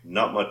Saturday.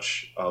 Not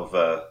much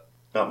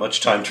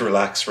time to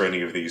relax for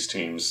any of these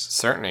teams.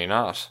 Certainly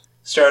not.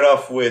 Start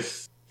off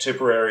with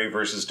Tipperary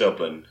versus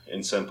Dublin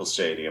in Semple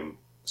Stadium.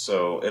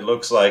 So it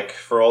looks like,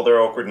 for all their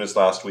awkwardness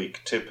last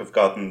week, Tip have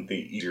gotten the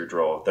easier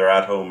draw. They're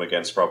at home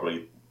against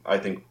probably, I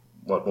think,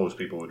 what most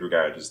people would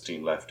regard as the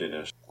team left in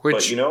it.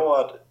 But you know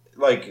what?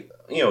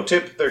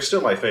 Tip, they're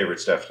still my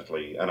favourites,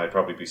 definitely, and I'd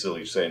probably be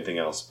silly to say anything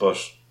else. But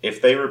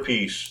if they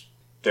repeat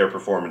their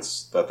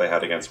performance that they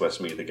had against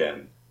Westmeath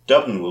again,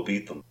 Dublin will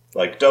beat them.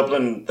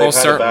 Dublin, they've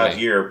had a bad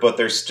year, but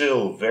they're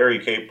still very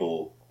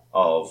capable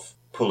of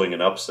pulling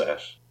an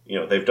upset.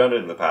 They've done it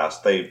in the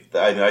past. I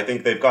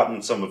think they've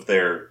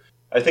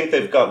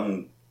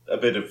gotten a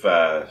bit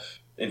of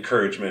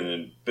encouragement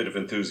and a bit of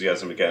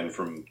enthusiasm again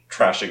from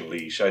trashing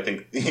Laois. I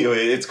think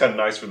it's kind of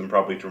nice for them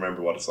probably to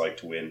remember what it's like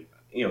to win.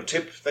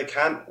 Tip, they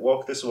can't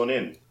walk this one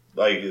in.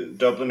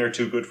 Dublin are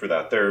too good for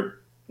that. They're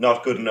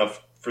not good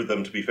enough for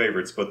them to be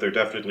favourites, but they're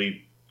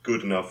definitely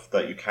good enough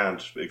that you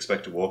can't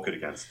expect to walk it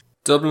against.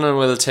 Dublin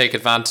will take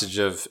advantage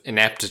of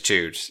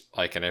ineptitude,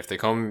 and if they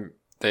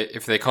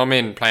come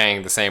in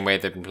playing the same way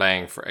they've been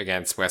playing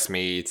against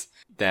Westmeath,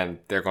 then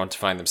they're going to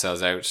find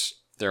themselves out.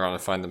 They're going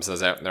to find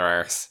themselves out in their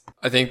arse.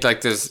 I think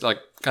there's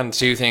kind of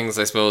two things,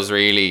 I suppose,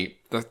 really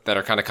that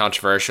are kind of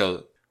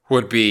controversial.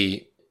 Would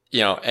be,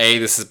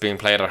 this is being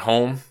played at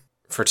home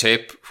for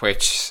Tip,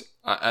 which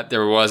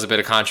there was a bit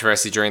of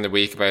controversy during the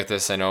week about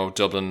this. I know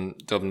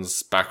Dublin's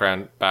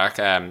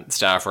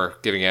staff were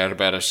giving out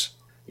about it.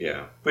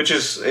 Yeah, which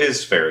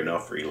is fair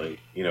enough, really.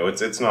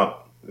 It's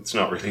not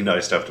really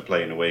nice to have to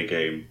play an away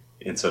game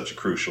in such a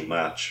crucial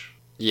match.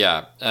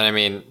 Yeah, and I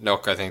mean,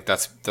 look, I think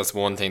that's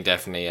one thing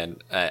definitely,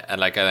 and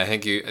I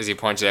think as you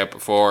pointed out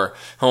before,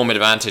 home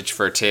advantage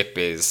for Tip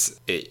is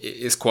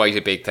quite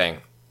a big thing.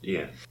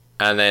 Yeah,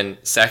 and then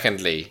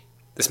secondly,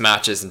 this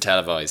match isn't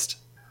televised.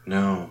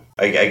 No,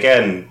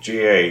 again,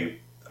 GA,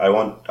 I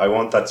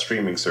want that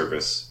streaming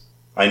service.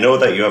 I know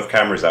that you have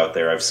cameras out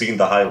there. I've seen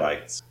the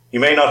highlights. You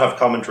may not have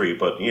commentary,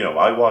 but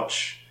I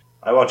watch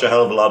a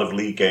hell of a lot of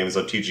league games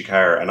on TG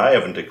Car, and I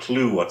haven't a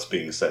clue what's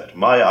being said.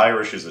 My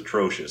Irish is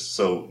atrocious,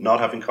 so not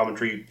having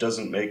commentary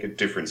doesn't make a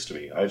difference to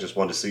me. I just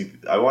want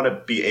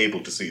to be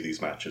able to see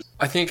these matches.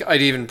 I think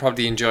I'd even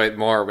probably enjoy it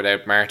more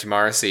without Marty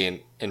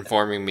Morrissey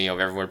informing me of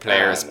everyone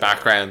players'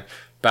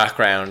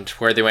 background,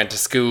 where they went to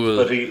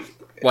school,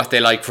 what they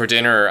like for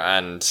dinner,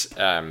 and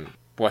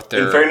what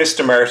they're... In fairness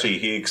to Marty,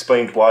 he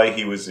explained why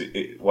he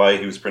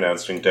was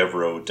pronouncing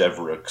Devereaux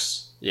Devereux.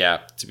 Yeah,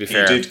 to be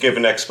fair. He did give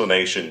an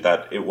explanation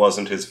that it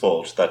wasn't his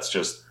fault. That's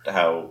just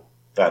how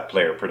that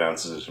player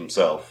pronounces it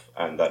himself,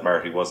 and that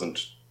Marty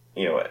wasn't,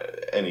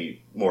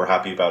 any more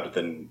happy about it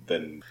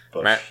than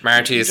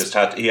Marty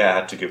he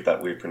had to give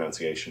that weird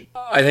pronunciation.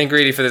 I think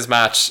really for this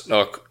match,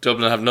 look,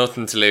 Dublin have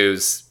nothing to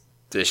lose.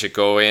 They should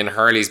go in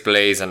Hurley's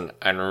blaze and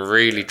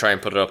really try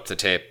and put it up to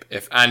Tip.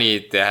 If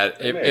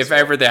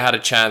ever they had a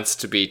chance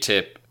to beat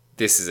Tip,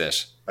 this is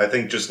it. I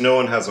think just no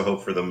one has a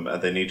hope for them,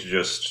 and they need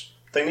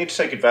to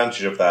take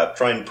advantage of that.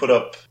 Try and put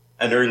up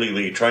an early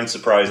lead, try and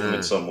surprise them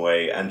in some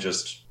way, and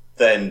just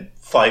then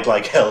fight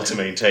like hell to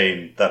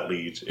maintain that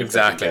lead.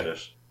 Exactly. If they can get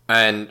it.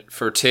 And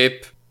for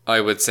Tip,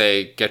 I would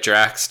say get your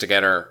acts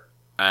together.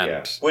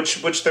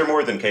 Which they're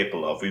more than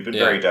capable of. We've been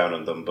very down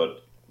on them,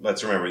 but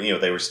let's remember,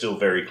 they were still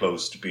very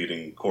close to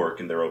beating Cork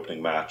in their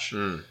opening match.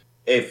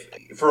 If,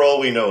 for all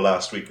we know,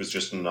 last week was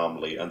just an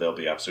anomaly, and they'll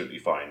be absolutely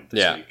fine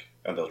this week,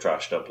 and they'll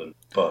trash Dublin.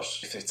 But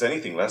if it's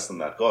anything less than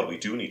that, God, we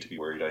do need to be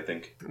worried, I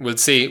think. We'll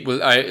see.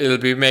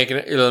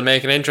 It'll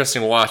make an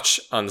interesting watch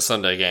on the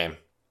Sunday game.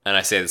 And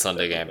I say the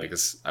Sunday game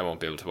because I won't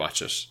be able to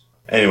watch it.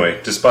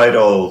 Anyway, despite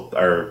all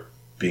our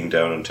being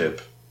down on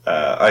Tip,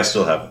 I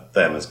still have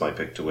them as my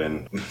pick to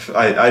win.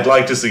 I'd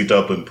like to see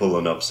Dublin pull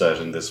an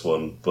upset in this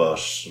one, but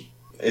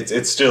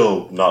it's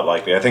still not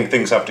likely. I think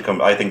things have to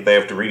come. I think they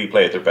have to really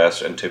play at their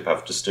best, and Tip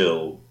have to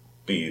still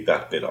be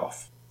that bit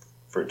off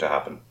for it to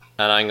happen.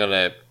 And I'm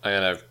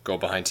gonna go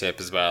behind Tip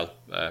as well.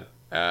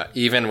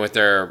 Even with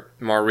their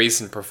more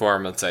recent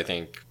performance, I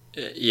think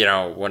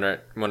one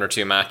or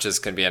two matches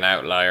can be an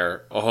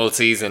outlier. A whole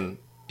season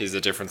is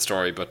a different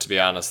story, but to be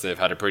honest, they've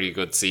had a pretty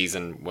good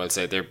season. We'll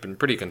say they've been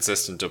pretty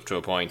consistent up to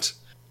a point.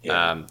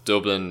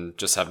 Dublin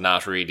just have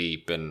not really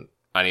been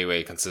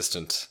anyway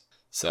consistent.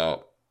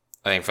 So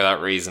I think for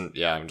that reason,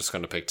 I'm just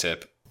going to pick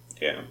Tip.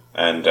 Yeah,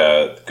 and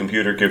the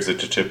computer gives it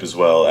to Tip as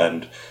well.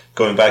 And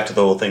going back to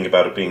the whole thing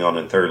about it being on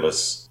in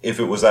Thurles, if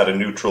it was at a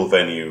neutral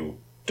venue,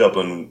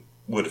 Dublin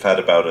would have had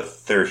about a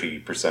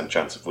 30%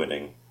 chance of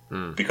winning.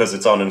 Because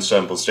it's on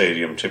Ensemble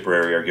Stadium,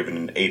 Tipperary are given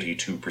an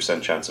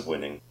 82% chance of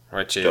winning.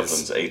 Which is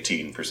Dublin's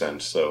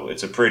 18%, so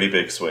it's a pretty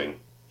big swing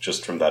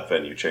just from that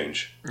venue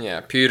change.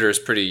 Yeah, Pewter's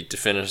pretty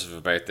definitive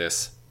about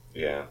this.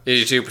 Yeah.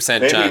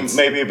 82% chance.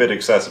 Maybe a bit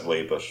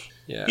excessively, but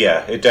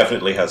yeah, it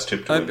definitely has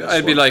Tip to win this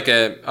I'd be one. like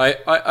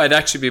I'd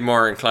actually be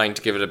more inclined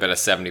to give it about a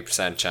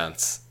 70%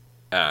 chance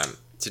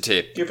to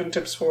Tip. Given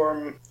Tip's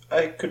form,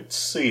 I could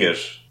see it,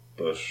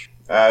 but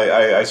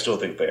I still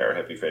think they are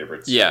heavy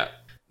favourites. Yeah.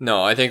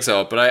 No, I think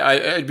so, but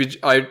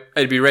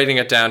I'd be rating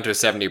it down to a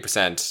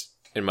 70%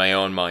 in my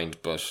own mind.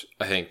 But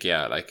I think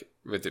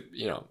with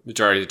the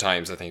majority of the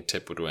times, I think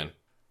Tip would win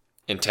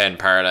in 10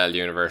 parallel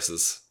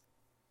universes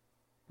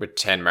with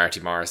 10 Marty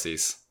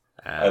Morrisseys.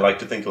 I like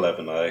to think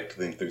 11. I like to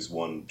think there's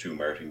 1-2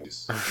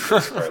 Martins.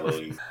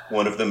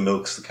 One of them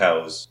milks the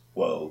cows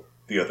while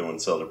the other one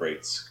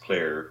celebrates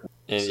Claire.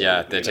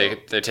 So, they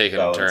take it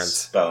in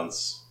turns.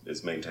 Balance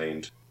is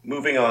maintained.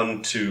 Moving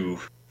on to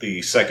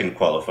the second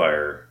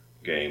qualifier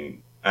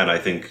game, and I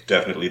think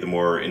definitely the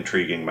more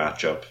intriguing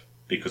matchup,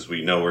 because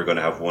we know we're going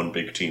to have one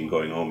big team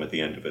going home at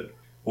the end of it.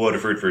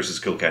 Waterford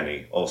versus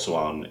Kilkenny, also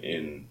on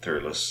in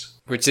Thurles.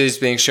 Which is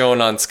being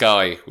shown on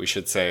Sky, we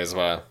should say as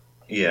well.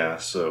 Yeah,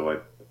 so I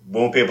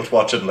won't be able to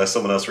watch it unless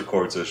someone else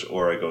records it,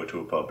 or I go to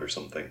a pub or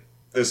something.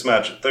 This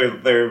match,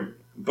 they're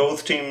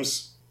both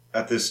teams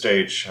at this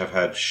stage have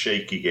had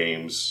shaky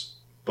games,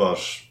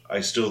 but I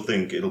still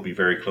think it'll be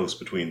very close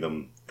between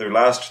them. Their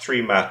last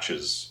 3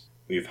 matches,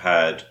 we've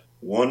had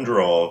 1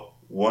 draw,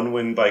 1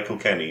 win by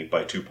Kilkenny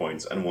by 2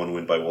 points, and 1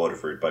 win by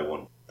Waterford by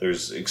 1.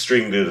 There's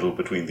extremely little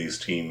between these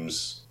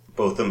teams.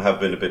 Both of them have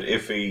been a bit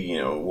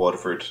iffy.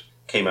 Waterford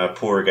came out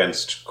poor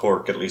against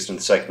Cork, at least in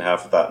the second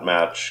half of that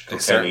match. They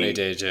certainly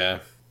did, yeah.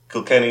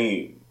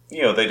 Kilkenny,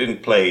 they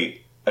didn't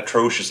play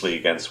atrociously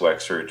against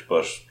Wexford,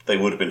 but they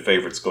would have been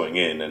favourites going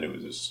in, and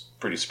it was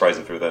pretty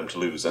surprising for them to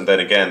lose. And then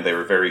again, they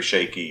were very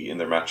shaky in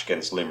their match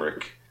against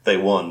Limerick. They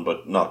won,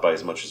 but not by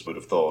as much as would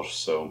have thought,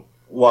 so...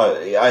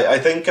 I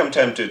think I'm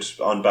tempted,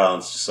 on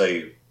balance, to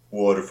say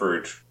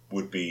Waterford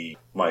would be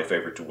my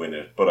favourite to win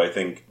it. But I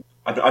think...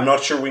 I'm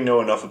not sure we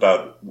know enough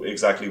about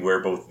exactly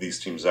where both of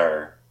these teams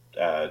are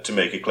to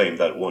make a claim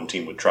that one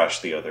team would trash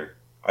the other.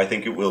 I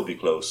think it will be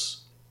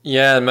close.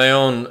 Yeah, in my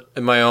own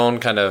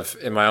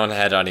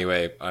head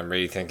anyway, I'm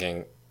really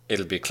thinking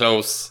it'll be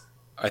close.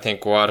 I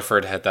think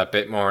Waterford had that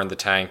bit more in the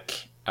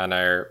tank and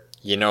are,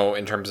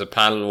 in terms of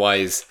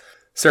panel-wise,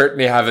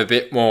 certainly have a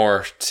bit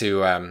more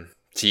to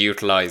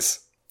utilise.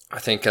 I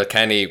think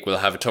Kilkenny will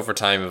have a tougher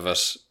time of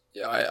it.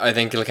 I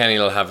think Kilkenny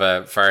will have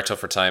a far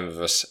tougher time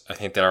of it. I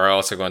think they're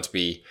also going to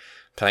be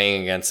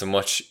playing against a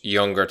much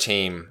younger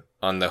team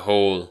on the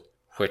whole,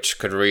 which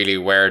could really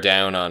wear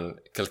down on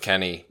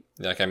Kilkenny.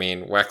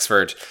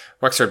 Wexford's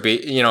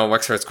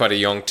quite a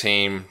young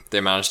team.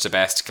 They managed to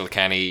best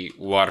Kilkenny.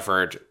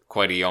 Waterford,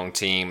 quite a young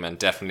team, and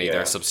definitely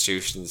their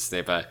substitutions.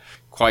 They've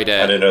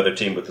and another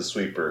team with the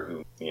sweeper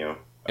who,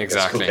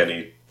 exactly.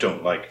 Kilkenny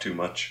don't like too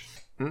much.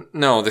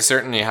 No, they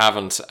certainly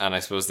haven't, and I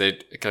suppose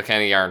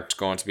Kilkenny aren't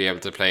going to be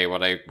able to play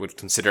what I would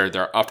consider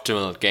their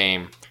optimal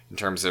game in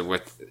terms of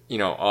with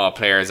all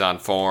players on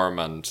form,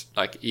 and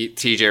like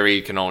TJ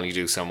Reid can only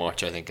do so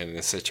much, I think, in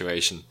this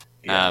situation.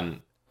 Yeah.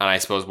 And I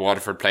suppose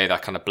Waterford play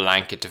that kind of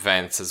blanket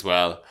defence as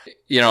well.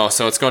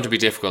 So it's going to be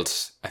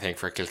difficult, I think,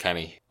 for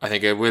Kilkenny. I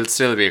think it will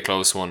still be a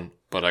close one,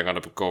 but I'm going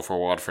to go for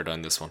Waterford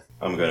on this one.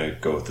 I'm going to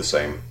go with the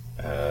same.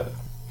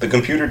 The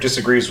computer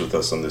disagrees with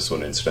us on this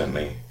one,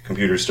 incidentally.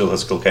 Computer still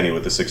has Kilkenny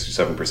with a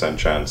 67%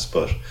 chance,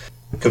 but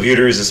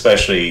computer is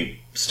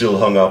especially still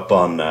hung up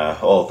on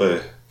all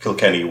the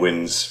Kilkenny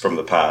wins from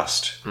the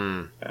past.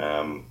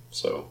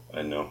 So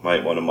I know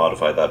might want to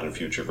modify that in a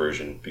future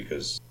version,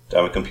 because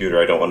damn it,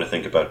 computer, I don't want to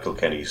think about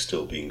Kilkenny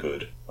still being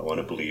good. I want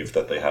to believe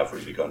that they have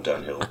really gone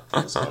downhill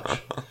as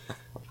much.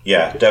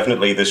 Yeah,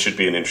 definitely this should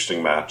be an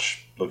interesting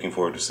match. Looking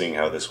forward to seeing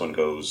how this one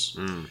goes.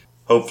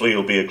 Hopefully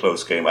it'll be a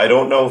close game. I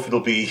don't know if it'll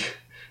be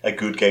a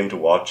good game to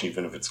watch,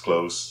 even if it's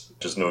close.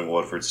 Just knowing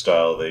Waterford's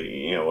style, they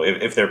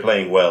if they're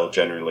playing well,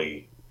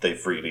 generally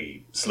they've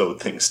really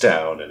slowed things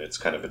down, and it's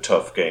kind of a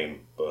tough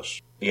game. But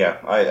yeah,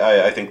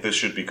 I think this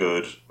should be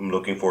good. I'm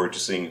looking forward to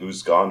seeing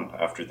who's gone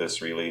after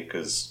this, really,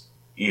 because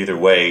either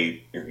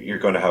way, you're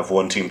going to have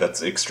one team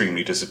that's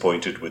extremely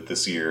disappointed with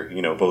this year.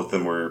 Both of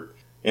them were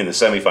in the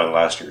semi-final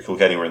last year.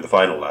 Kilkenny were in the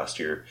final last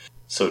year.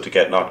 So to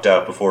get knocked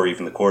out before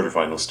even the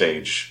quarter-final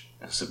stage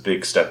is a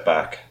big step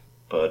back.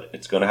 But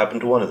it's going to happen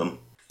to one of them.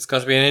 It's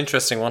going to be an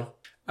interesting one.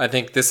 I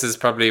think this is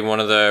probably one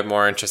of the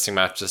more interesting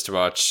matches to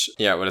watch.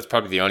 Yeah, well, it's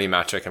probably the only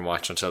match I can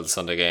watch until the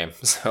Sunday game.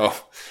 So,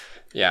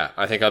 yeah,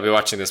 I think I'll be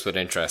watching this with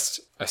interest.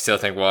 I still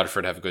think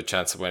Waterford have a good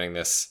chance of winning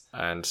this.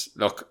 And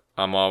look,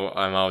 I'm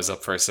always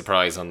up for a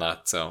surprise on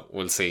that. So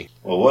we'll see.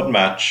 Well, one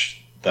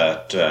match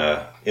that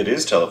it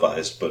is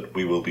televised, but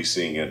we will be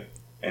seeing it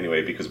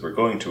anyway because we're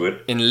going to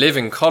it. In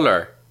living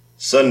colour.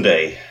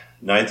 Sunday,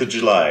 9th of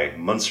July,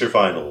 Munster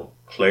final.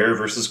 Clare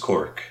versus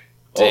Cork.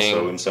 Ding.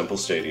 Also in Semple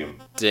Stadium.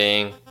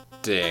 Ding,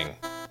 ding.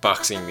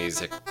 Boxing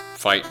music.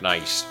 Fight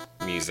night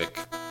music.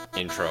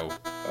 Intro.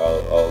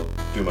 I'll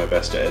do my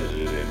best to edit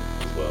it in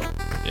as well.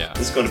 Yeah.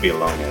 This is going to be a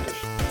long edit.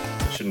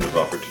 I shouldn't have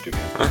offered to do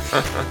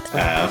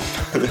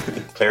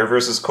it. Clare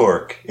versus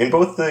Cork. In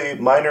both the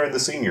minor and the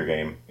senior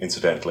game,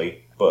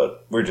 incidentally.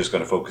 But we're just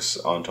going to focus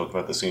on talking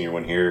about the senior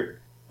one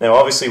here. Now,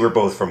 obviously, we're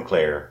both from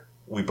Clare.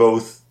 We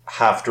both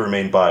have to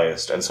remain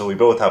biased, and so we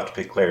both have to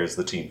pick Clare as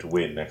the team to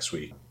win next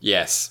week.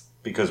 Yes.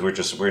 Because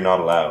we're not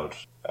allowed.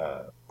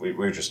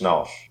 We're just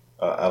not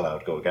allowed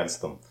to go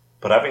against them.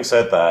 But having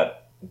said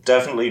that,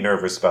 definitely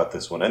nervous about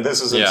this one. And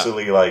this isn't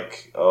silly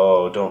like,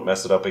 oh, don't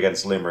mess it up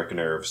against Limerick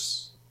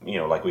nerves,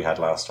 like we had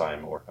last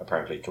time, or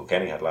apparently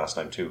Kilkenny had last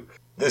time too.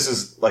 This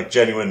is like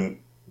genuine.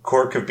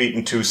 Cork have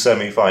beaten 2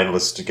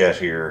 semi-finalists to get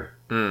here.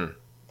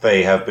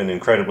 They have been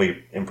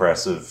incredibly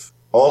impressive.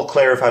 All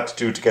Clare have had to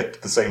do to get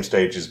to the same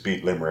stage is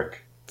beat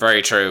Limerick.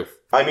 Very true.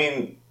 I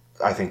mean,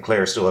 I think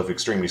Clare still have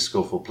extremely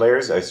skillful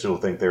players. I still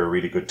think they're a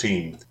really good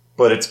team.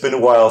 But it's been a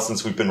while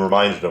since we've been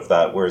reminded of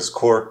that, whereas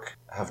Cork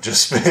have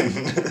just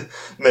been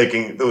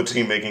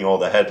making all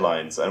the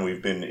headlines, and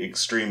we've been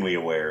extremely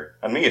aware,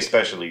 and me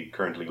especially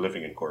currently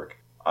living in Cork.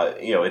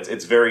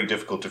 It's very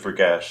difficult to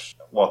forget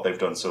what they've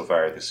done so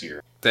far this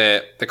year.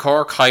 The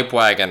Cork hype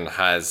wagon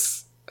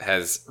has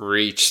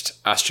reached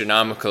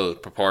astronomical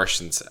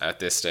proportions at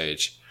this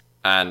stage,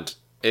 and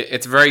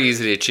it's very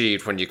easily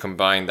achieved when you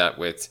combine that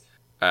with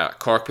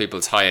Cork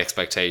people's high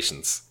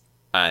expectations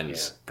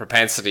and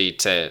propensity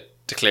to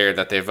declare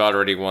that they've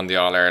already won the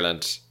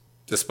All-Ireland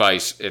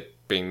despite it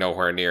being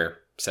nowhere near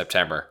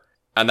September.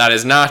 And that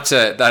is not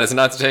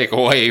to take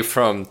away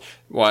from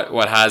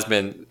what has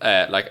been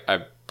like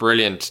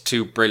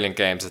two brilliant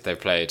games that they've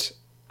played,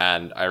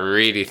 and I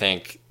really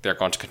think they're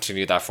going to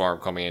continue that form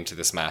coming into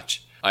this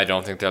match. I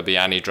don't think there'll be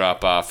any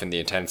drop off in the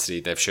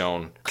intensity they've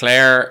shown.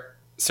 Clare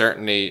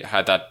certainly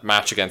had that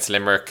match against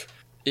Limerick,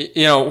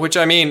 which,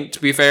 I mean, to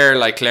be fair,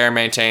 like, Clare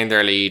maintained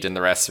their lead and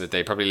the rest of it.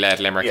 They probably let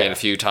Limerick in a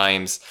few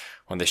times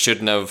when they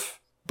shouldn't have.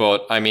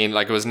 But I mean,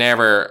 like, it was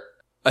never.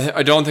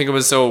 I don't think it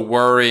was so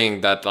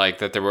worrying that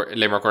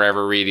Limerick were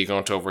ever really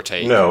going to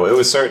overtake. No, it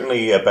was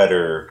certainly a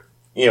better.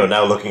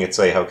 Now looking at,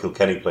 say, how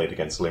Kilkenny played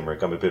against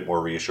Limerick, I'm a bit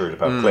more reassured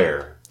about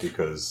Clare,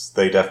 because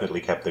they definitely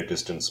kept their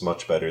distance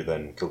much better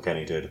than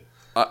Kilkenny did.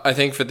 I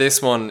think for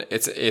this one,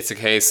 it's a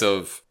case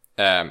of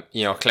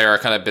Clare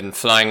kind of been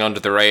flying under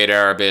the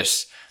radar a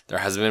bit. There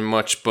hasn't been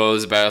much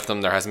buzz about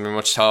them. There hasn't been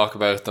much talk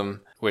about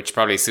them, which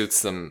probably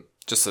suits them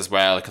just as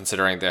well,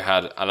 considering they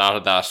had a lot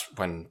of that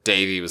when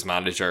Davy was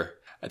manager.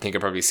 I think it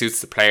probably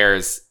suits the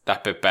players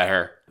that bit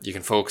better. You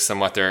can focus on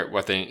what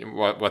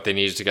they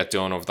needed to get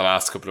done over the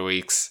last couple of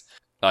weeks.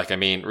 Like, I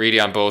mean, really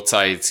on both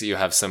sides, you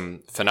have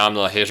some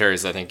phenomenal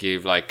hitters. I think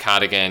you've like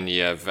Cadigan,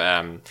 you have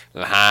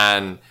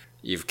Lahan,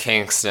 you've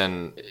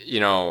Kingston,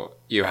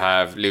 you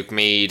have Luke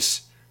Meade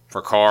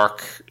for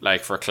Cork.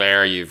 Like, for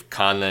Clare, you've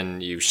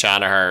Conlon, you've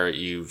Shanaher,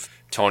 you've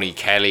Tony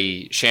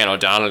Kelly, Shane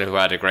O'Donnell, who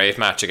had a great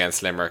match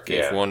against Limerick.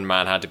 If one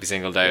man had to be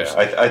singled out.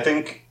 Yeah. I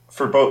think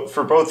for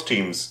both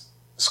teams,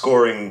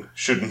 scoring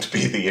shouldn't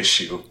be the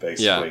issue,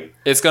 basically. Yeah,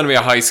 it's going to be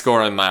a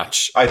high-scoring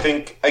match. I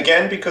think,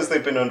 again, because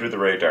they've been under the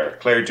radar,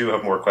 Clare do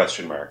have more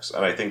question marks,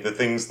 and I think the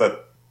things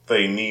that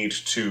they need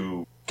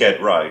to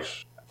get right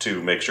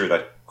to make sure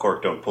that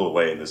Cork don't pull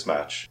away in this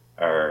match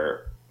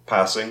are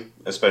passing,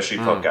 especially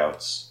puck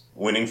outs,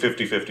 winning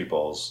 50-50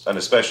 balls, and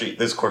especially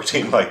this Cork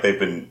team, like, they've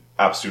been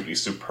absolutely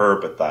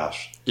superb at that.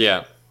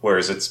 Yeah.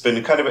 Whereas it's been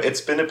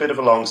a bit of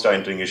a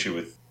long-standing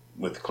issue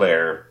with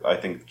Clare. I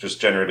think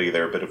just generally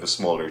they're a bit of a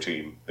smaller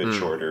team, a bit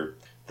shorter.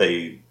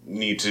 They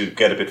need to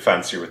get a bit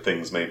fancier with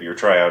things maybe, or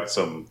try out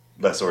some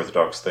less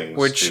orthodox things.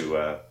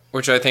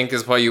 Which I think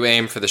is why you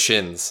aim for the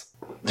shins.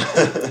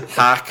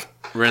 Hack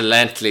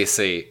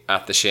relentlessly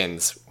at the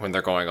shins when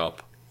they're going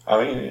up.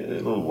 I mean,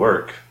 it'll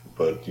work,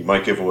 but you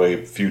might give away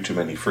a few too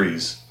many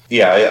frees.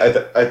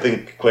 Yeah, I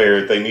think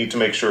Clare, they need to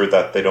make sure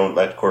that they don't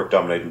let Cork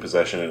dominate in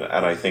possession,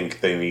 and I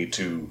think they need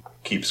to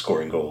keep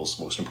scoring goals,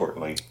 most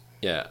importantly.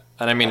 Yeah,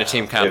 and I mean, a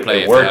team can't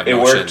play if they have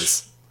no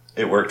shins.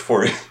 It worked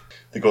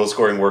the goal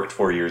scoring worked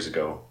 4 years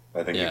ago.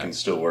 I think it can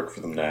still work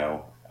for them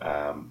now.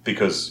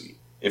 Because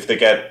if they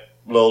get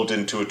lulled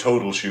into a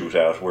total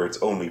shootout where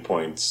it's only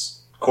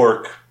points,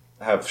 Cork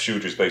have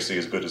shooters basically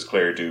as good as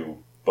Clare do,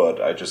 but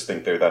I just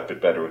think they're that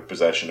bit better with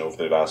possession over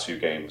their last few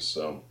games.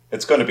 So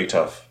it's going to be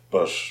tough,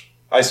 but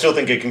I still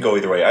think it can go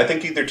either way. I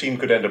think either team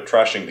could end up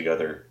trashing the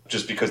other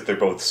just because they're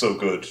both so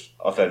good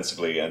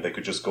offensively and they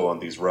could just go on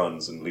these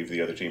runs and leave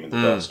the other team in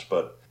the dust.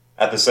 But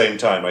at the same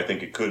time, I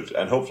think it could,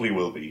 and hopefully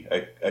will be,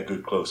 a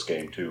good close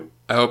game too.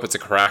 I hope it's a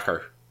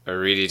cracker. I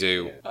really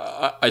do.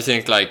 Yeah. I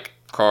think like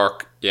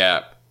Cork,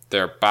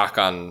 they're back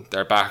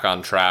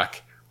on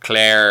track.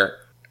 Clare,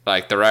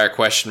 like there are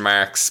question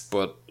marks,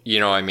 but you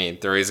know what I mean.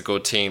 There is a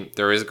good team.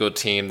 There is a good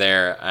team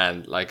there,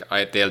 and like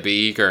they'll be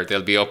eager.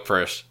 They'll be up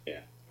for it. Yeah.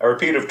 A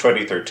repeat of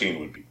 2013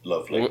 would be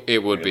lovely.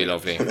 It would be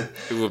lovely.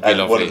 It would be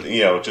lovely.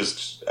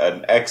 Just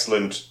an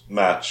excellent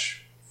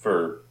match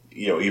for,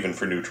 even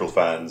for neutral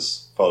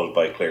fans, followed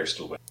by Clare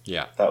still win.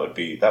 Yeah. That would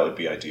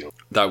be ideal.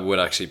 That would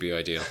actually be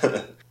ideal.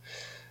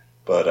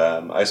 But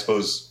I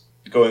suppose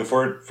going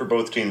forward for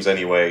both teams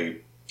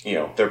anyway,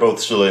 they're both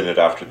still in it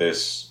after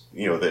this.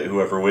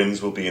 Whoever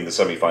wins will be in the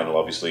semi-final,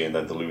 obviously, and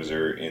then the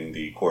loser in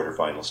the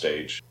quarter-final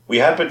stage. We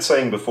had been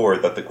saying before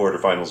that the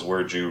quarter-finals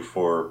were due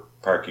for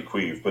Páirc Uí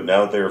Chaoimh, but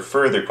now there are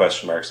further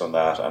question marks on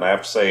that, and I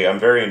have to say I'm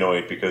very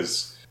annoyed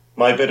because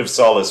my bit of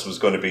solace was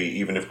going to be,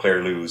 even if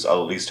Clare lose,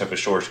 I'll at least have a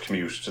short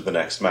commute to the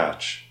next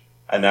match.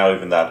 And now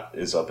even that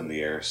is up in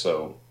the air,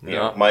 so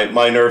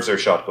my nerves are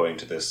shot going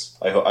to this.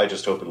 I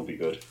just hope it'll be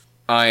good.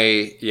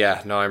 I'm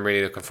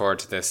really looking forward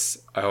to this.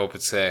 I hope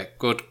it's a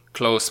good,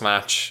 close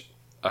match.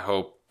 I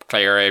hope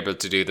Clare are able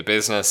to do the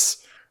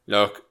business.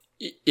 Look,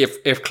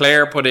 if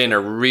Clare put in a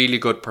really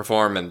good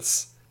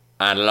performance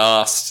and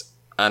lost,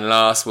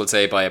 we'll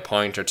say by a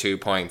point or 2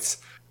 points,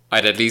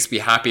 I'd at least be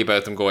happy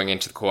about them going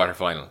into the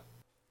quarterfinal.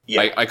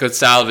 Yeah. I could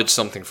salvage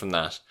something from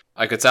that.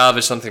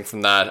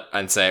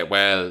 And say,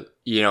 well,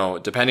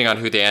 depending on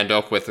who they end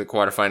up with the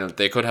quarterfinal,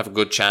 they could have a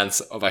good chance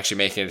of actually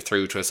making it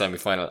through to a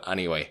semi-final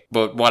anyway.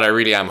 But what I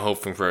really am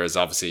hoping for is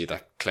obviously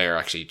that Clare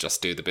actually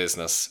just do the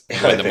business,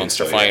 win the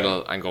Munster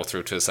final and go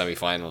through to a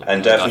semi-final.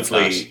 And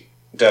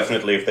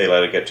definitely if they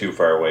let it get too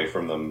far away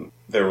from them,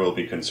 there will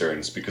be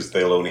concerns because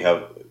they'll only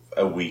have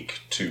a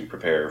week to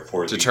prepare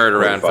for to turn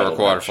around for a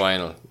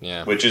quarterfinal.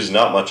 Yeah, which is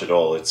not much at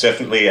all. It's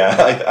definitely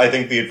I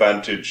think the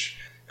advantage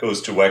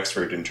goes to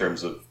Wexford in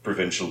terms of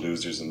provincial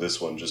losers in this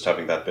one, just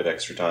having that bit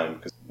extra time,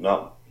 because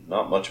not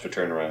much of a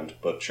turnaround,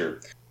 but sure.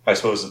 I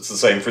suppose it's the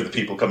same for the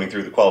people coming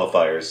through the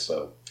qualifiers,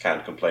 so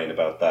can't complain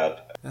about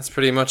that. That's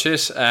pretty much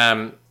it.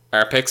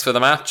 Our picks for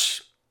the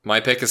match. My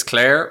pick is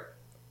Clare.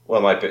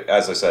 Well, my pick,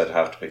 as I said,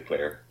 have to pick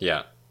Clare.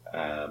 Yeah.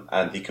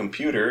 And the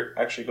computer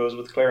actually goes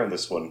with Clare on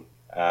this one.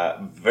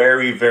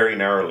 Very, very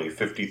narrowly,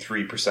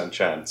 53%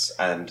 chance,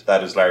 and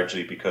that is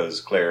largely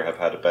because Clare have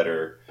had a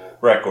better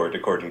record,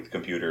 according to the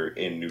computer,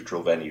 in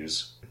neutral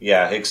venues.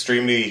 Yeah,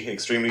 extremely,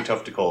 extremely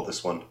tough to call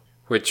this one.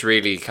 Which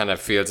really kind of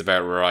feels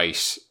about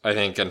right, I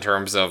think, in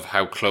terms of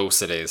how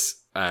close it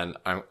is. And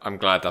I'm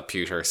glad that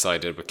Pewter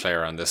sided with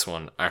Clare on this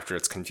one after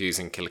its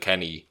confusing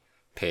Kilkenny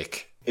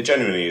pick. It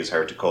genuinely is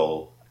hard to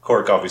call.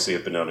 Cork obviously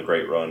have been on a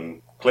great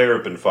run. Clare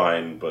have been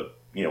fine, but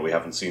we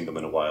haven't seen them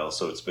in a while,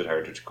 so it's a bit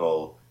harder to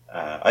call.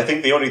 I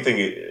think the only thing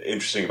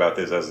interesting about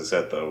this, as I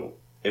said, though,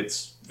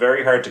 it's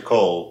very hard to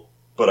call,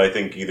 but I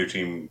think either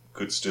team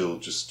could still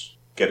just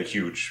get a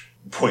huge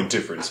point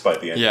difference by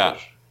the end of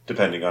it,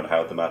 depending on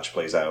how the match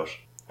plays out.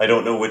 I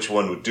don't know which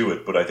one would do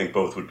it, but I think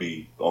both would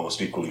be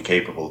almost equally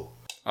capable.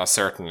 Oh,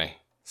 certainly.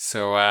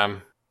 So,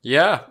 I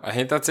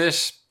think that's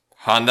it.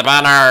 On the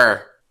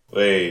banner!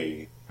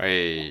 Hey.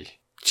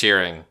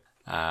 Cheering.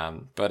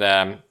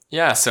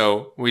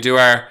 So we do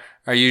our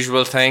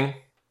usual thing.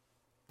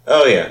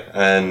 Oh, yeah,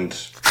 and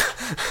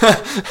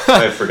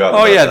I've forgotten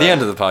about that. The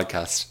end of the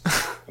podcast.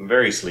 I'm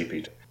very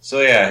sleepy.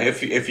 So, yeah,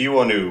 if you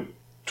want to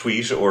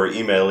tweet or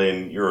email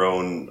in your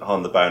own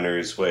On the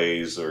Banners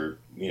ways, or,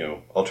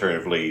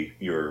 alternatively,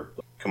 your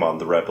Come On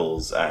the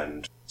Rebels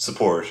and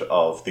support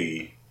of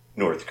the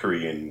North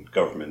Korean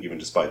government, even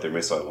despite their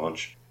missile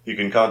launch. You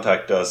can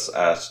contact us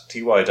at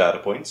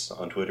tydatapoints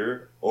on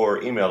Twitter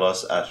or email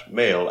us at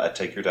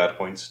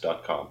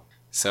mail@takeyourdatapoints.com.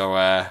 So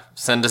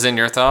send us in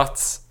your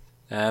thoughts,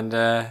 and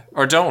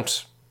or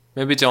don't.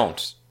 Maybe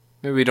don't.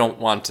 Maybe we don't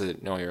want to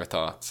know your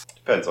thoughts.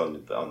 Depends on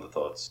the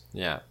thoughts.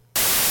 Yeah.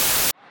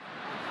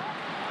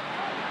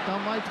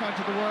 Down my part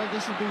of the world,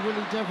 this would be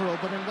Willie Devereux,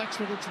 but in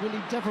Wexford it's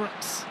Willie Devereux.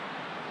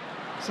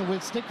 So we'll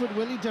stick with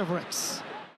Willie Devereux.